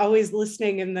 I'm always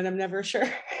listening, and then I'm never sure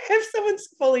if someone's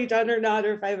fully done or not,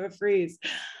 or if I have a freeze.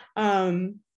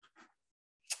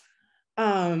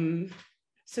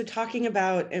 So talking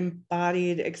about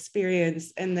embodied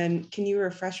experience, and then can you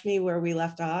refresh me where we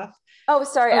left off? Oh,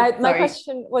 sorry. Oh, My sorry.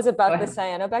 question was about the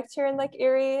cyanobacteria in Lake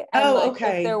Erie, and like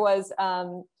okay. if there was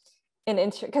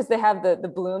because they have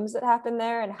the blooms that happen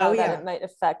there, and how it might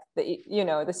affect the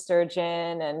the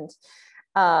sturgeon, and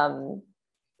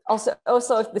also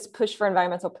if this push for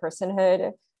environmental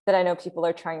personhood that I know people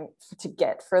are trying to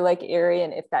get for Lake Erie,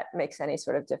 and if that makes any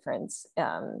sort of difference,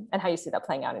 and how you see that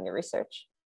playing out in your research.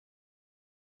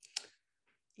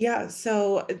 Yeah,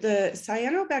 so the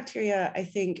cyanobacteria, I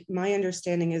think my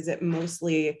understanding is it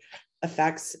mostly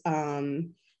affects,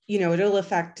 it'll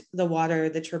affect the water,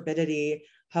 the turbidity,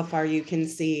 how far you can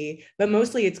see, but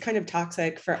mostly it's kind of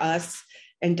toxic for us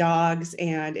and dogs,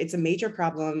 and it's a major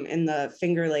problem in the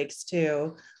Finger Lakes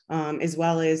too, as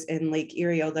well as in Lake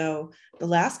Erie, although the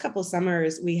last couple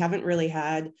summers, we haven't really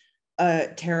had a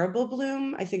terrible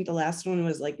bloom. I think the last one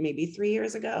was like maybe 3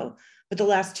 years ago, but the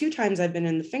last 2 times I've been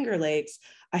in the Finger Lakes,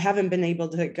 I haven't been able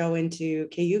to go into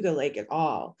Cayuga Lake at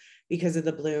all because of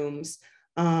the blooms.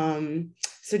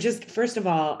 So just first of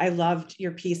all, I loved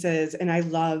your pieces, and I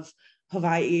love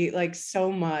Hawaii like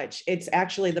so much. It's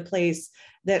actually the place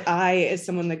that I, as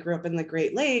someone that grew up in the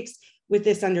Great Lakes, with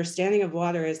this understanding of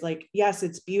water is like, yes,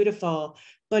 it's beautiful,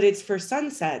 but it's for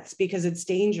sunsets because it's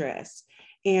dangerous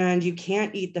and you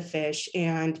can't eat the fish.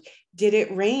 And did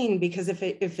it rain? Because if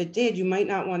it did, you might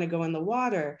not want to go in the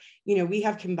water. We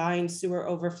have combined sewer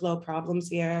overflow problems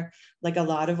here, like a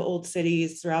lot of old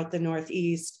cities throughout the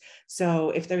Northeast. So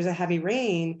if there's a heavy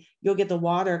rain, you'll get the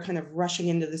water kind of rushing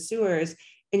into the sewers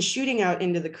and shooting out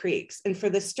into the creeks. And for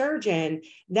the sturgeon,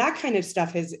 that kind of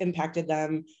stuff has impacted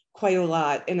them quite a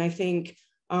lot. And I think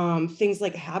things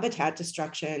like habitat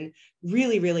destruction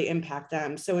really, really impact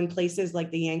them. So in places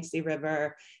like the Yangtze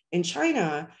River in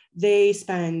China, they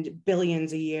spend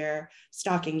billions a year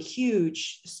stocking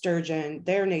huge sturgeon,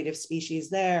 their native species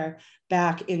there,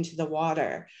 back into the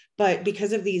water. But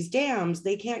because of these dams,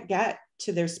 they can't get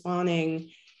to their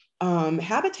spawning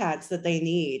habitats that they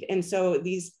need. And so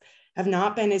these have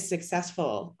not been as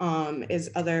successful as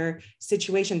other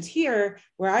situations. Here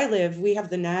where I live, we have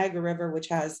the Niagara River, which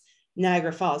has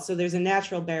Niagara Falls. So there's a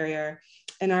natural barrier,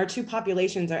 and our 2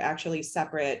 populations are actually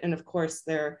separate. And of course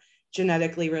they're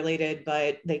genetically related,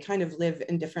 but they kind of live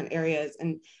in different areas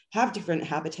and have different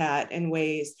habitat and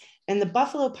ways. And the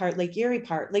Buffalo part, Lake Erie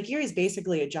is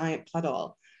basically a giant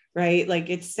puddle, right? Like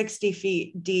it's 60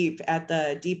 feet deep at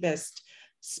the deepest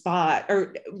spot,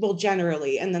 or well,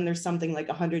 generally, and then there's something like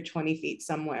 120 feet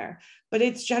somewhere, but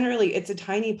it's a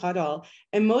tiny puddle.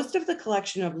 And most of the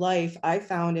collection of life I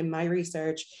found in my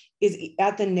research is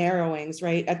at the narrowings,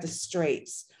 right, at the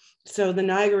straits. So the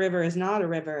Niagara River is not a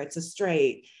river, it's a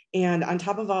strait. And on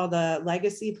top of all the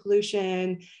legacy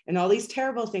pollution and all these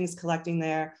terrible things collecting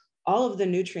there, all of the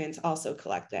nutrients also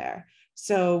collect there.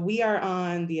 So we are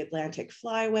on the Atlantic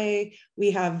Flyway.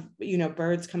 We have,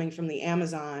 birds coming from the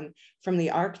Amazon, from the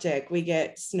Arctic. We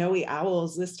get snowy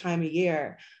owls this time of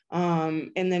year.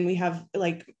 And then we have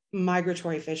like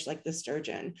migratory fish like the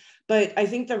sturgeon. But I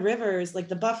think the rivers, like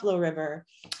the Buffalo River,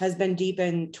 has been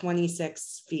deepened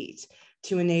 26 feet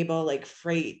to enable like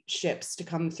freight ships to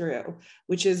come through,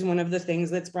 which is one of the things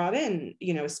that's brought in,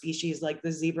 species like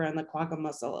the zebra and the quagga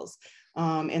mussels.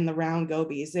 And the round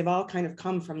gobies, they've all kind of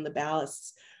come from the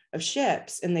ballasts of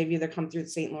ships, and they've either come through the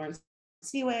St. Lawrence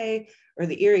Seaway or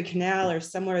the Erie Canal or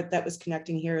somewhere that was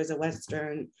connecting here as a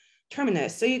western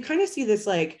terminus. So you kind of see this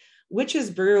like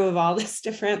witch's brew of all this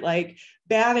different like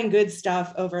bad and good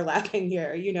stuff overlapping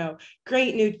here,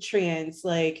 great nutrients,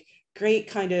 like great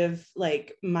kind of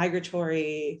like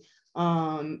migratory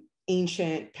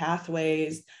ancient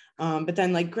pathways, but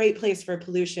then like great place for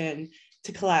pollution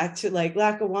to collect. Like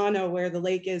Lackawanna, where the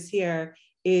lake is here,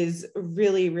 is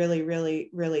really, really,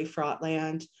 really, really fraught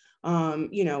land.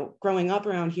 Growing up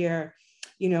around here,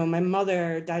 my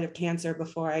mother died of cancer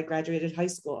before I graduated high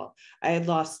school. I had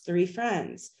lost 3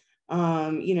 friends.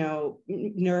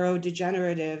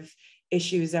 Neurodegenerative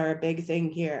issues are a big thing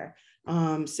here.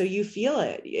 So you feel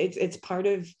it. It's part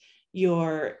of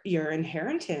your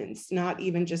inheritance, not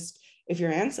even just if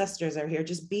your ancestors are here,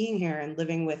 just being here and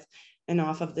living with and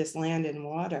off of this land and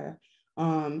water.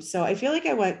 So I feel like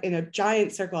I went in a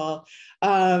giant circle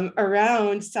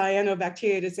around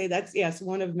cyanobacteria to say that's, yes,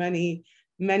 one of many,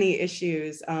 many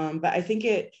issues. But I think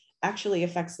it actually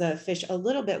affects the fish a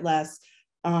little bit less,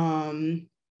 other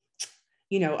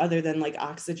than like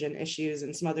oxygen issues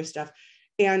and some other stuff.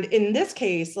 And in this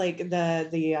case, like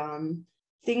the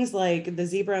things like the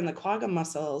zebra and the quagga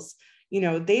mussels,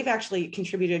 they've actually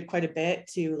contributed quite a bit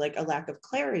to like a lack of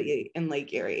clarity in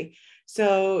Lake Erie.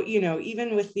 So,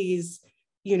 even with these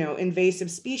you know, invasive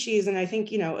species. And I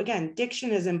think, you know, again,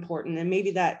 diction is important, and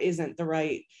maybe that isn't the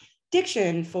right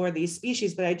diction for these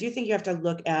species, but I do think you have to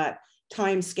look at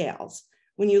time scales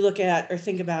when you look at or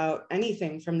think about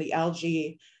anything from the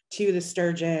algae to the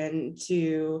sturgeon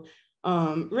to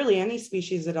really any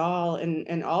species at all,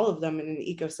 and all of them in an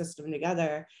ecosystem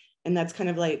together. And that's kind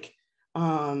of like,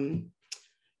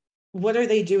 what are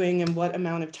they doing in what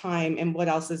amount of time, and what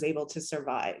else is able to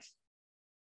survive?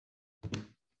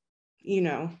 You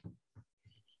know,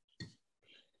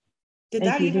 did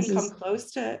that even come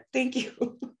close to, thank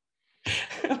you.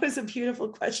 That was a beautiful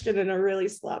question and a really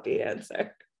sloppy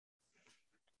answer.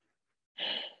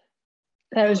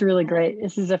 That was really great.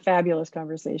 This is a fabulous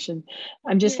conversation.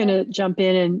 I'm just going to jump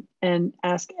in and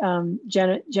ask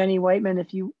Jenny Wightman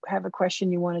if you have a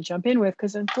question you want to jump in with,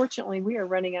 because unfortunately we are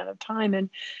running out of time, and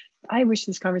I wish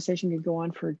this conversation could go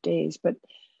on for days, but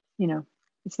you know,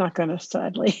 it's not going to,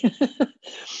 sadly.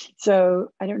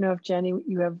 So I don't know if Jenny,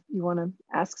 you want to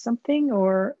ask something,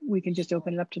 or we can just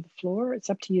open it up to the floor. It's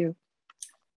up to you.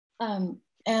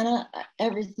 Anna,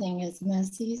 everything is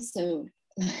messy, so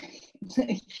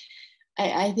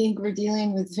I think we're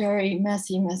dealing with very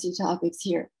messy topics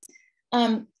here.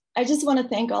 I just want to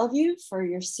thank all of you for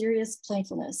your serious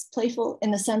playfulness, playful in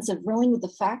the sense of rolling with the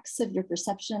facts of your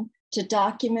perception to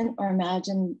document or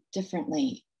imagine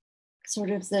differently,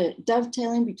 sort of the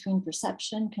dovetailing between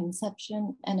perception,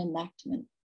 conception, and enactment.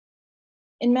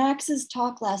 In Max's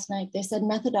talk last night, they said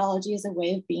methodology is a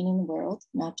way of being in the world,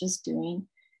 not just doing,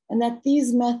 and that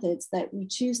these methods that we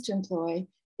choose to employ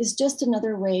is just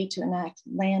another way to enact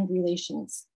land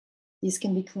relations. These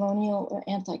can be colonial or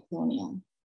anti-colonial.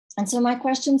 And so my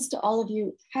questions to all of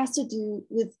you has to do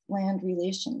with land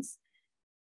relations.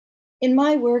 In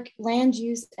my work, land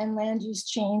use and land use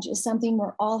change is something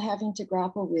we're all having to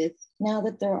grapple with now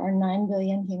that there are 9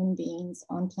 billion human beings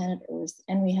on planet Earth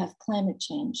and we have climate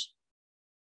change.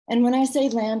 And when I say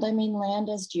land, I mean land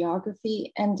as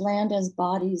geography and land as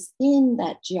bodies in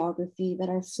that geography that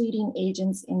are fleeting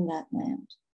agents in that land.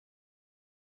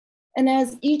 And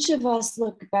as each of us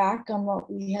look back on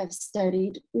what we have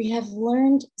studied, we have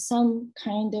learned some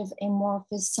kind of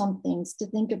amorphous somethings to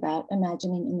think about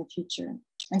imagining in the future.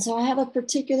 And so I have a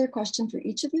particular question for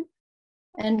each of you.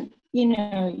 And you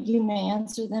know, you may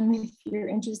answer them if you're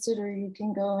interested, or you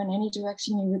can go in any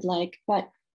direction you would like. But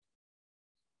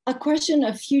a question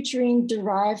of futuring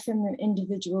derived from your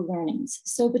individual learnings.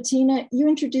 So Bettina, you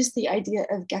introduced the idea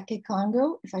of Geke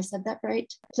Kongo, if I said that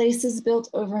right, places built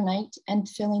overnight and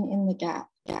filling in the gap.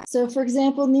 So for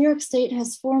example, New York State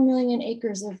has 4 million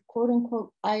acres of quote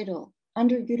unquote idle,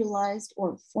 underutilized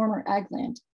or former ag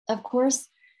land. Of course,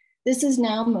 this is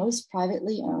now most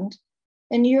privately owned,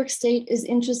 and New York State is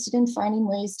interested in finding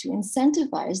ways to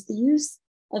incentivize the use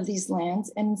of these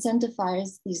lands and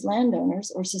incentivize these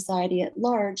landowners or society at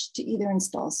large to either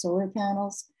install solar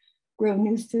panels, grow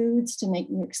new foods to make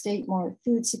New York State more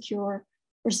food secure,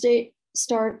 or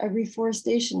start a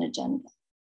reforestation agenda.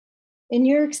 In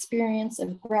your experience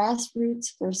of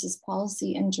grassroots versus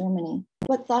policy in Germany,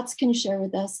 what thoughts can you share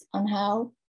with us on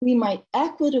how we might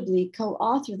equitably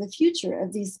co-author the future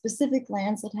of these specific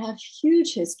lands that have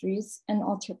huge histories and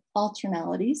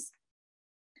alternalities,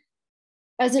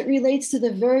 as it relates to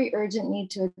the very urgent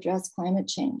need to address climate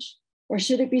change? Or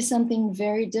should it be something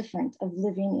very different of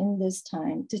living in this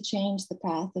time to change the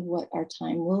path of what our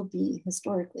time will be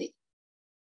historically?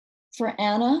 For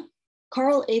Anna,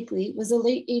 Carl Akeley was a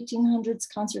late 1800s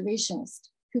conservationist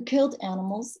who killed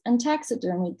animals and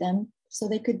taxidermied them so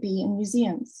they could be in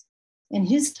museums. In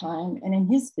his time and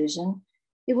in his vision,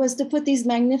 it was to put these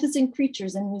magnificent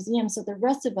creatures in museums so the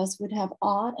rest of us would have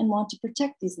awe and want to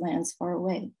protect these lands far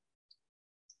away.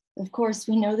 Of course,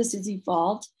 we know this has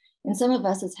evolved in some of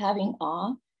us as having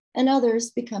awe and others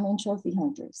becoming trophy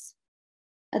hunters.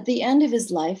 At the end of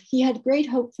his life, he had great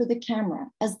hope for the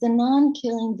camera as the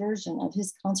non-killing version of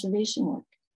his conservation work.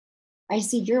 I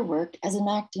see your work as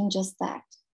enacting just that.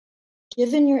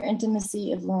 Given your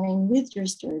intimacy of learning with your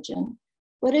sturgeon,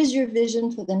 what is your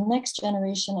vision for the next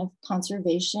generation of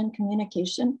conservation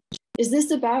communication? Is this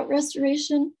about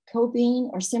restoration, co-being,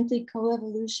 or simply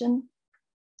co-evolution?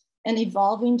 An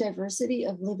evolving diversity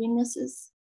of livingnesses?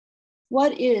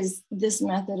 What is this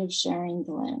method of sharing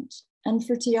the land? And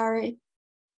for Tiare,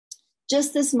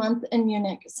 just this month in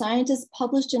Munich, scientists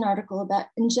published an article about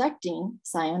injecting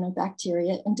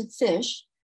cyanobacteria into fish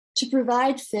to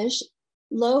provide fish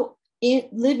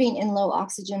living in low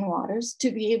oxygen waters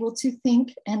to be able to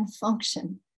think and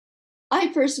function. I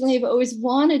personally have always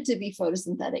wanted to be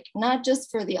photosynthetic, not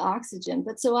just for the oxygen,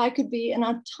 but so I could be an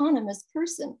autonomous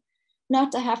person,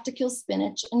 not to have to kill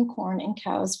spinach and corn and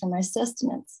cows for my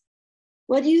sustenance.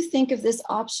 What do you think of this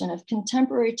option of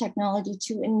contemporary technology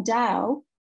to endow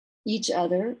each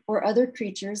other or other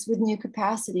creatures with new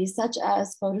capacities, such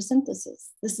as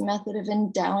photosynthesis? This method of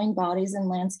endowing bodies and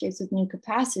landscapes with new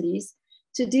capacities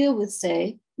to deal with,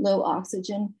 say, low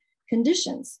oxygen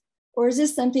conditions? Or is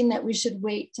this something that we should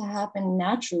wait to happen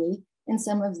naturally in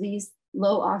some of these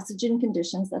low oxygen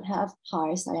conditions that have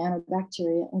high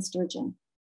cyanobacteria and sturgeon?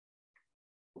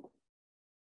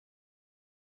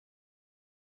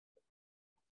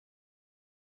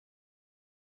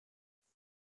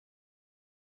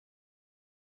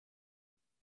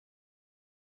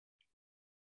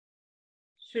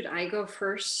 Should I go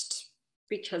first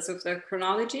because of the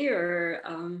chronology, or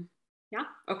yeah,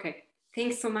 okay.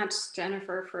 Thanks so much,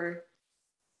 Jenifer, for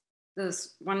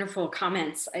those wonderful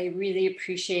comments. I really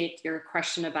appreciate your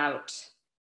question about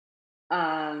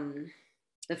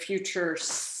the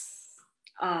futures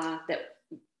that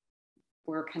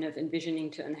we're kind of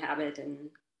envisioning to inhabit, and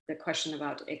the question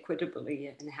about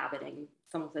equitably inhabiting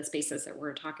some of the spaces that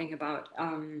we're talking about.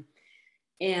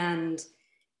 And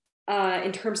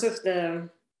in terms of the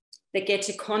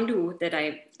Gechikondu that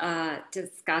I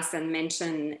discussed and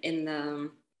mentioned in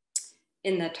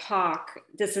the talk,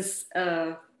 this is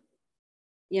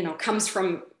comes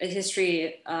from a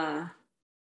history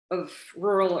of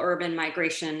rural urban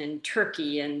migration in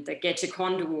Turkey, and the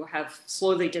Gechikondu have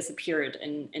slowly disappeared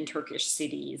in Turkish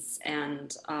cities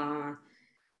and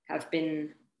have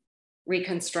been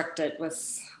reconstructed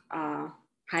with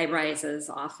high rises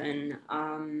often.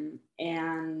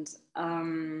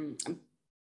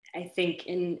 I think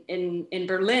in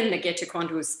Berlin, the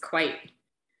Gechikondu is quite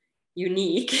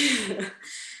unique.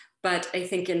 But I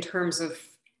think in terms of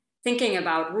thinking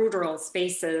about rural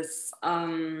spaces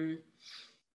and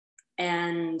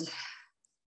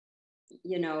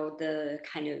the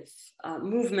kind of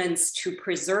movements to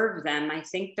preserve them, I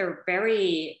think they're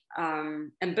very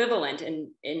ambivalent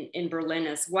in Berlin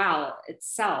as well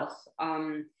itself.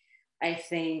 I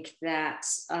think that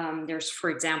there's, for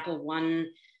example,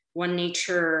 one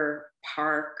nature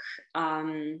park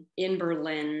in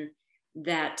Berlin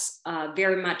that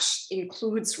very much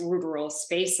includes rural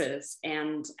spaces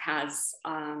and has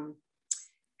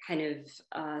kind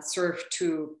of served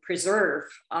to preserve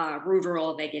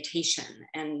rural vegetation.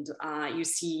 And you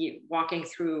see walking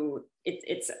through,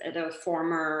 it's at a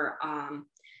former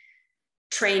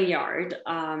train yard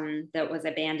that was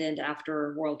abandoned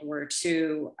after World War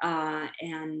II.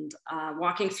 And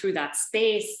walking through that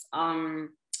space,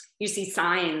 you see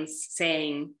signs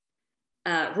saying,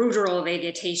 rural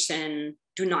vegetation,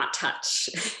 do not touch.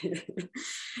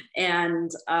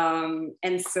 and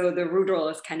so the rural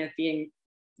is kind of being,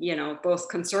 both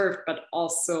conserved, but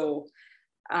also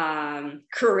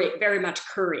very much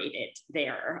curated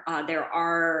there. There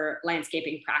are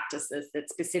landscaping practices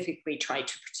that specifically try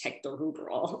to protect the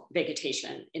rural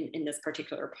vegetation in this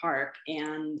particular park.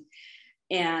 And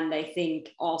I think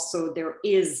also there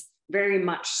is very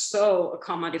much so a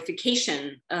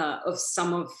commodification of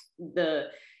some of the,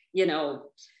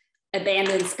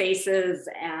 abandoned spaces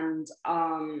and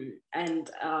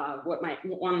what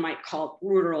one might call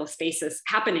rural spaces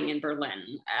happening in Berlin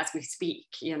as we speak.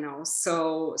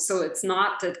 So it's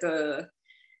not that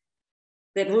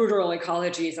that rural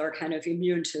ecologies are kind of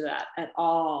immune to that at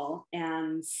all.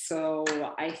 And so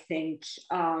I think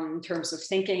in terms of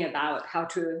thinking about how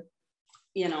to,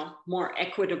 more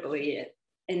equitably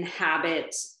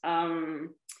inhabit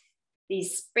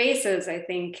these spaces, I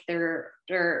think there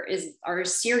are a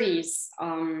series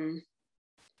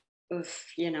of,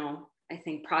 I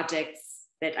think projects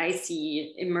that I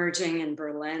see emerging in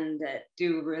Berlin that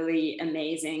do really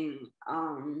amazing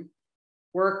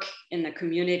work in the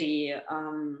community.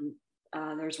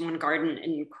 There's one garden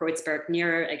in Kreuzberg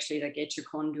near actually the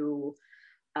Gechikondu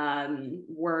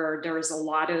where there's a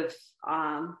lot of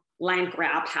land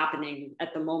grab happening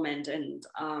at the moment, and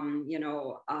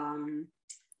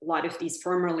a lot of these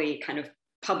formerly kind of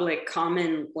public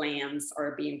common lands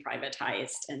are being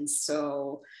privatized. And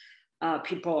so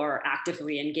people are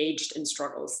actively engaged in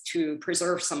struggles to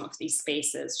preserve some of these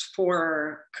spaces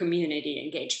for community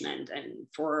engagement and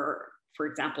for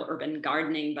example, urban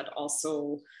gardening, but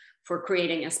also for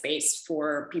creating a space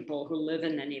for people who live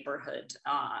in the neighborhood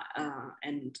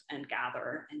and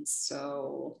gather. And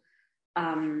so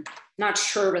not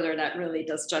sure whether that really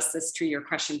does justice to your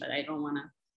question, but I don't want to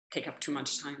take up too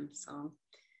much time. So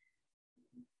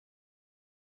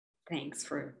thanks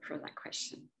for that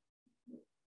question.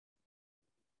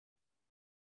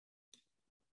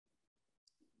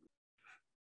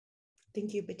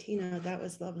 Thank you, Bettina. That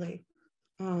was lovely.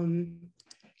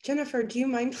 Jenifer, do you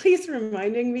mind please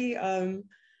reminding me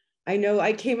I know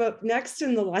I came up next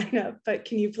in the lineup, but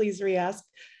can you please re-ask?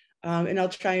 And I'll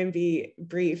try and be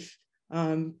brief,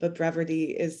 but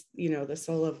brevity is, the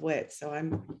soul of wit. So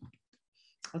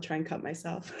I'll try and cut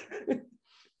myself.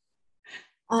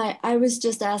 I was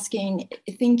just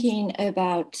thinking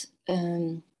about,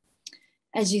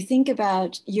 as you think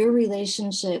about your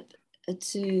relationship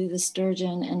to the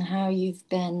sturgeon and how you've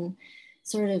been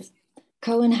sort of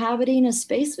co-inhabiting a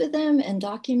space with them and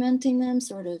documenting them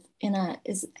sort of in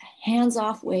as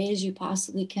hands-off way as you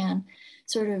possibly can,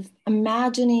 sort of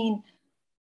imagining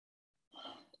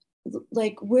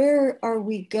like, where are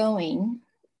we going?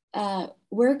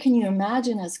 Where can you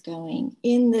imagine us going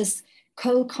in this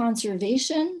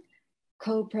co-conservation,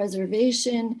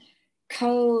 co-preservation,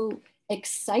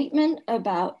 co-excitement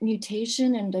about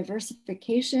mutation and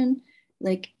diversification?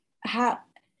 Like, how,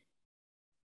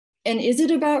 and is it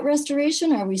about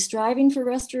restoration? Are we striving for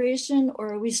restoration,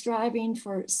 or are we striving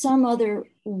for some other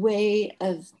way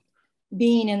of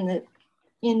being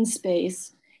in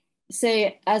space,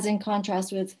 say, as in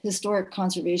contrast with historic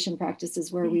conservation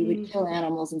practices where we would kill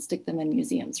animals and stick them in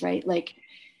museums, right? Like,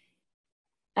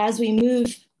 as we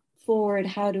move forward,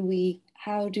 how do we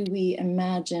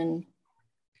imagine,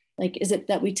 like, is it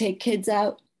that we take kids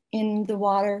out in the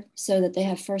water so that they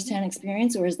have firsthand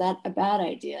experience, or is that a bad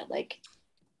idea? Like,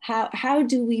 how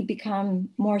do we become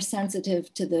more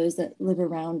sensitive to those that live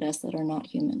around us that are not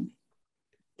human?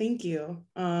 Thank you.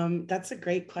 That's a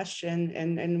great question,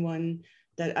 and one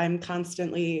that I'm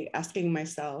constantly asking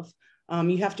myself.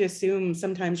 You have to assume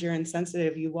sometimes you're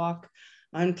insensitive. You walk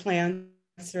on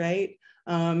plants, right?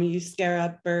 You scare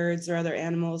up birds or other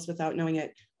animals without knowing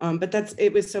it. But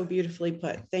it was so beautifully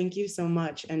put. Thank you so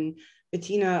much. And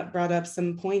Bettina brought up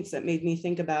some points that made me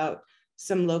think about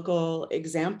some local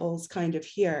examples kind of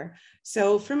here.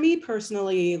 So for me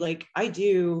personally, like, I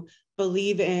do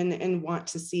believe in and want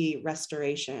to see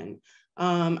restoration.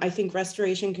 I think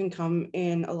restoration can come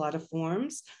in a lot of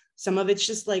forms. Some of it's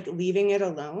just like leaving it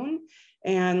alone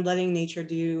and letting nature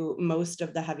do most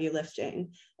of the heavy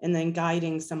lifting, and then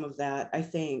guiding some of that, I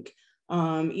think.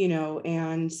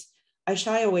 And I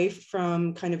shy away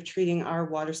from kind of treating our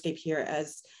waterscape here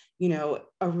as,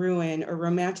 a ruin, or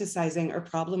romanticizing or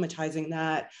problematizing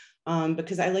that,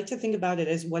 because I like to think about it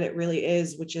as what it really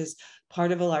is, which is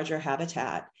part of a larger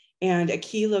habitat and a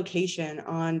key location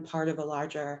on part of a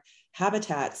larger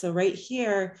habitat. So right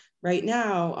here, right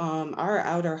now, our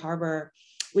outer harbor,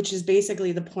 which is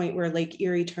basically the point where Lake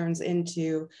Erie turns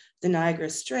into the Niagara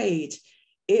Strait,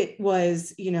 it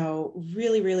was,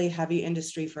 really, really heavy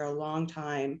industry for a long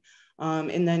time.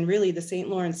 And then really the St.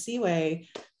 Lawrence Seaway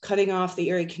cutting off the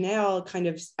Erie Canal kind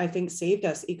of, I think, saved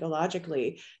us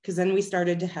ecologically, because then we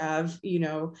started to have,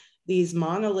 these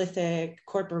monolithic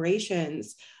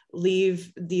corporations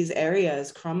leave these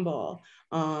areas crumble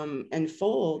and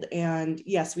fold. And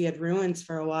yes, we had ruins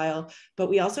for a while, but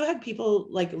we also had people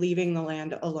like leaving the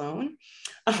land alone,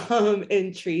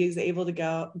 and trees able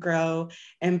to grow,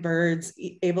 and birds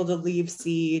able to leave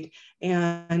seed.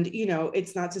 And,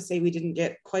 it's not to say we didn't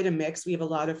get quite a mix. We have a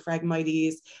lot of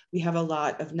Phragmites. We have a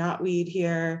lot of knotweed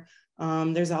here.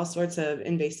 There's all sorts of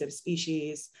invasive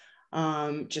species,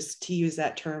 just to use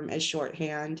that term as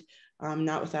shorthand,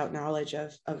 not without knowledge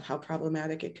of how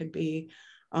problematic it could be.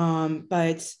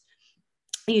 But,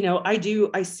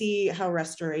 I see how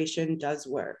restoration does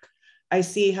work. I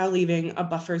see how leaving a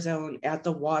buffer zone at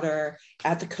the water,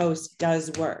 at the coast does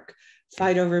work.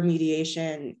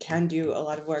 Phytoremediation can do a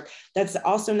lot of work. That's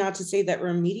also not to say that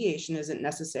remediation isn't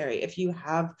necessary. If you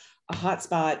have a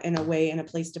hotspot and a way and a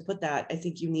place to put that, I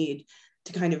think you need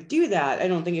to kind of do that. I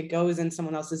don't think it goes in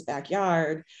someone else's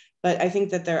backyard, but I think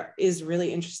that there is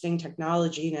really interesting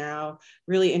technology now,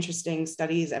 really interesting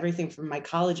studies, everything from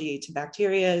mycology to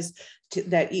bacterias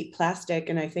that eat plastic.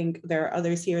 And I think there are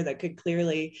others here that could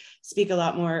clearly speak a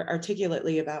lot more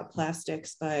articulately about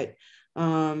plastics. But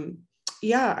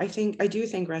yeah, I do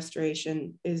think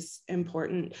restoration is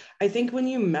important. I think when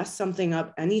you mess something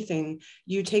up, anything,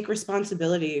 you take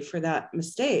responsibility for that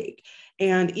mistake.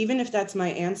 And even if that's my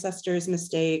ancestor's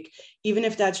mistake, even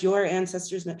if that's your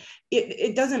ancestor's,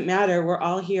 it doesn't matter. We're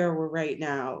all here, we're right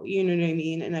now. You know what I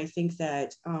mean? And I think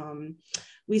that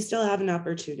we still have an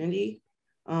opportunity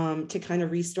to kind of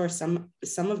restore some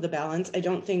of the balance. I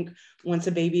don't think once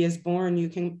a baby is born, you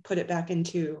can put it back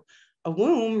into a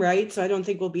womb, right? So I don't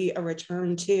think we'll be a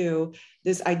return to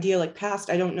this idyllic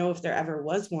past. I don't know if there ever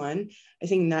was one. I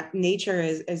think that nature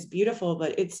is beautiful,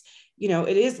 but it's,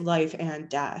 it is life and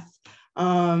death.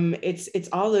 It's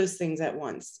all those things at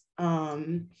once.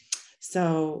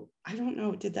 So I don't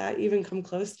know, did that even come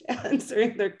close to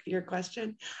answering your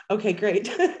question? Okay, great.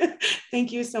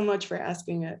 Thank you so much for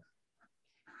asking it.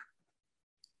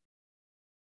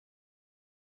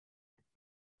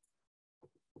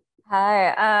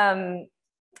 Hi.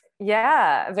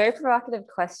 Yeah, a very provocative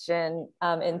question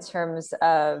in terms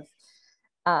of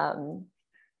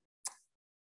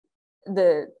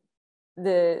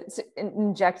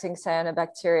injecting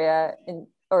cyanobacteria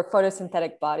or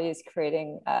photosynthetic bodies,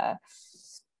 creating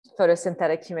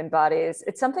photosynthetic human bodies.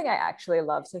 It's something I actually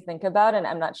love to think about, and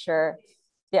I'm not sure.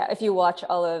 Yeah, if you watch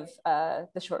all of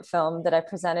the short film that I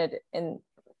presented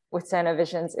with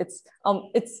Cyanovisions,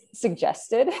 it's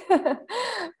suggested,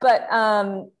 but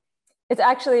it's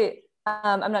actually,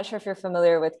 I'm not sure if you're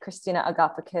familiar with Christina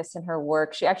Agapakis and her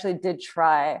work. She actually did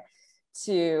try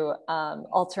to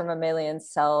alter mammalian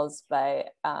cells by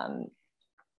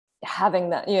having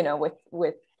that,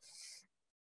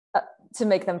 to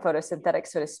make them photosynthetic,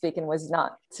 so to speak, and was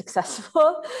not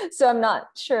successful. So I'm not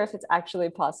sure if it's actually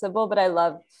possible, but I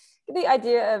love the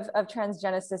idea of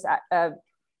transgenesis,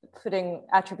 putting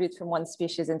attributes from one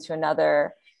species into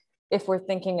another, if we're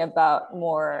thinking about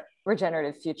more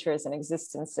regenerative futures and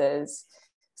existences.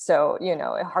 So,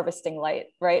 harvesting light,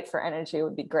 right, for energy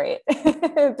would be great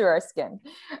through our skin.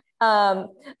 I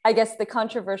guess the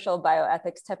controversial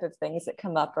bioethics type of things that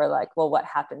come up are like, well, what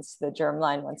happens to the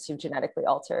germline once you've genetically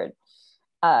altered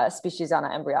species on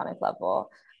an embryonic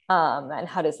level? And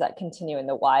how does that continue in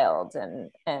the wild?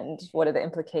 And what are the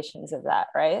implications of that,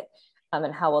 right?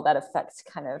 And how will that affect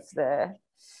kind of the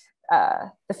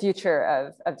future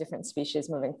of different species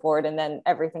moving forward, and then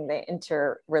everything they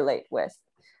interrelate with.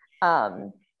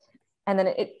 And then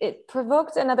it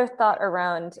provoked another thought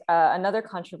around another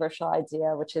controversial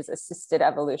idea, which is assisted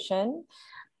evolution.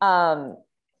 And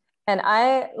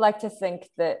I like to think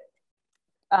that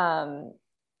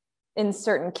in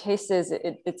certain cases,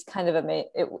 it's kind of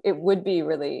it would be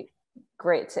really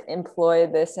great to employ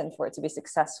this and for it to be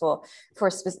successful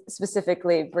for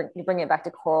specifically bring it back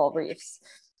to coral reefs.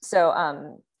 So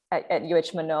at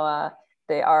UH Manoa,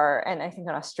 they are, and I think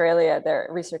in Australia, they're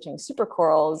researching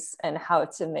supercorals and how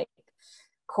to make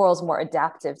corals more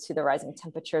adaptive to the rising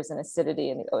temperatures and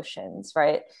acidity in the oceans,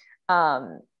 right?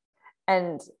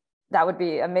 And that would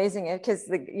be amazing because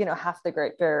half the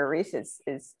Great Barrier Reef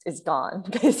is gone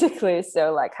basically.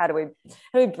 So like, how do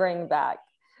we bring back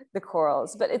the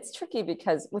corals? But it's tricky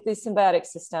because with these symbiotic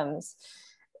systems,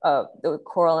 the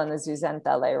coral and the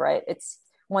zooxanthellae, right? It's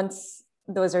once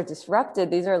those are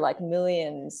disrupted, these are like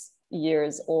millions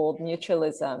years old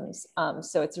mutualisms.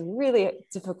 So it's really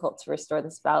difficult to restore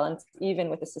this balance, even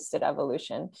with assisted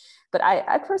evolution. But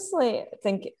I personally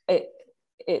think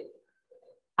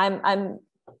I'm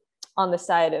on the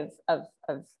side of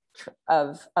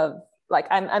like,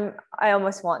 I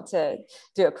almost want to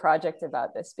do a project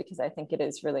about this because I think it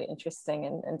is really interesting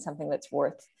and something that's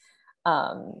worth,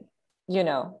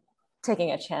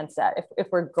 taking a chance at if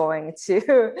we're going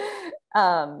to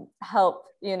help,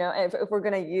 if we're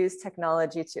going to use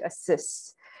technology to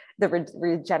assist the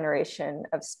regeneration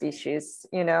of species,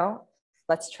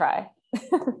 let's try.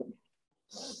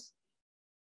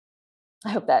 I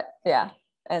hope that,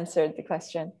 answered the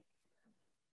question.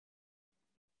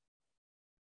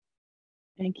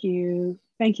 Thank you.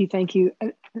 Thank you.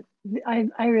 I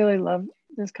really love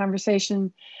this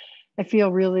conversation. I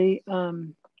feel really,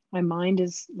 my mind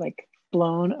is like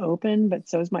blown open, but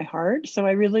so is my heart. So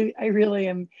I really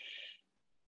am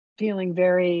feeling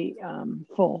very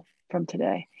full from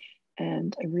today.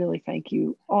 And I really thank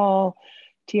you all,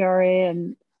 Tiare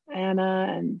and Anna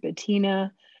and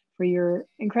Bettina, for your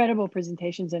incredible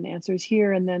presentations and answers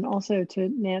here. And then also to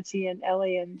Nancy and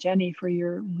Ellie and Jenny for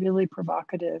your really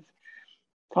provocative,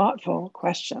 thoughtful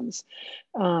questions.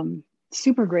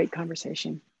 Super great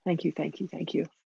conversation. Thank you.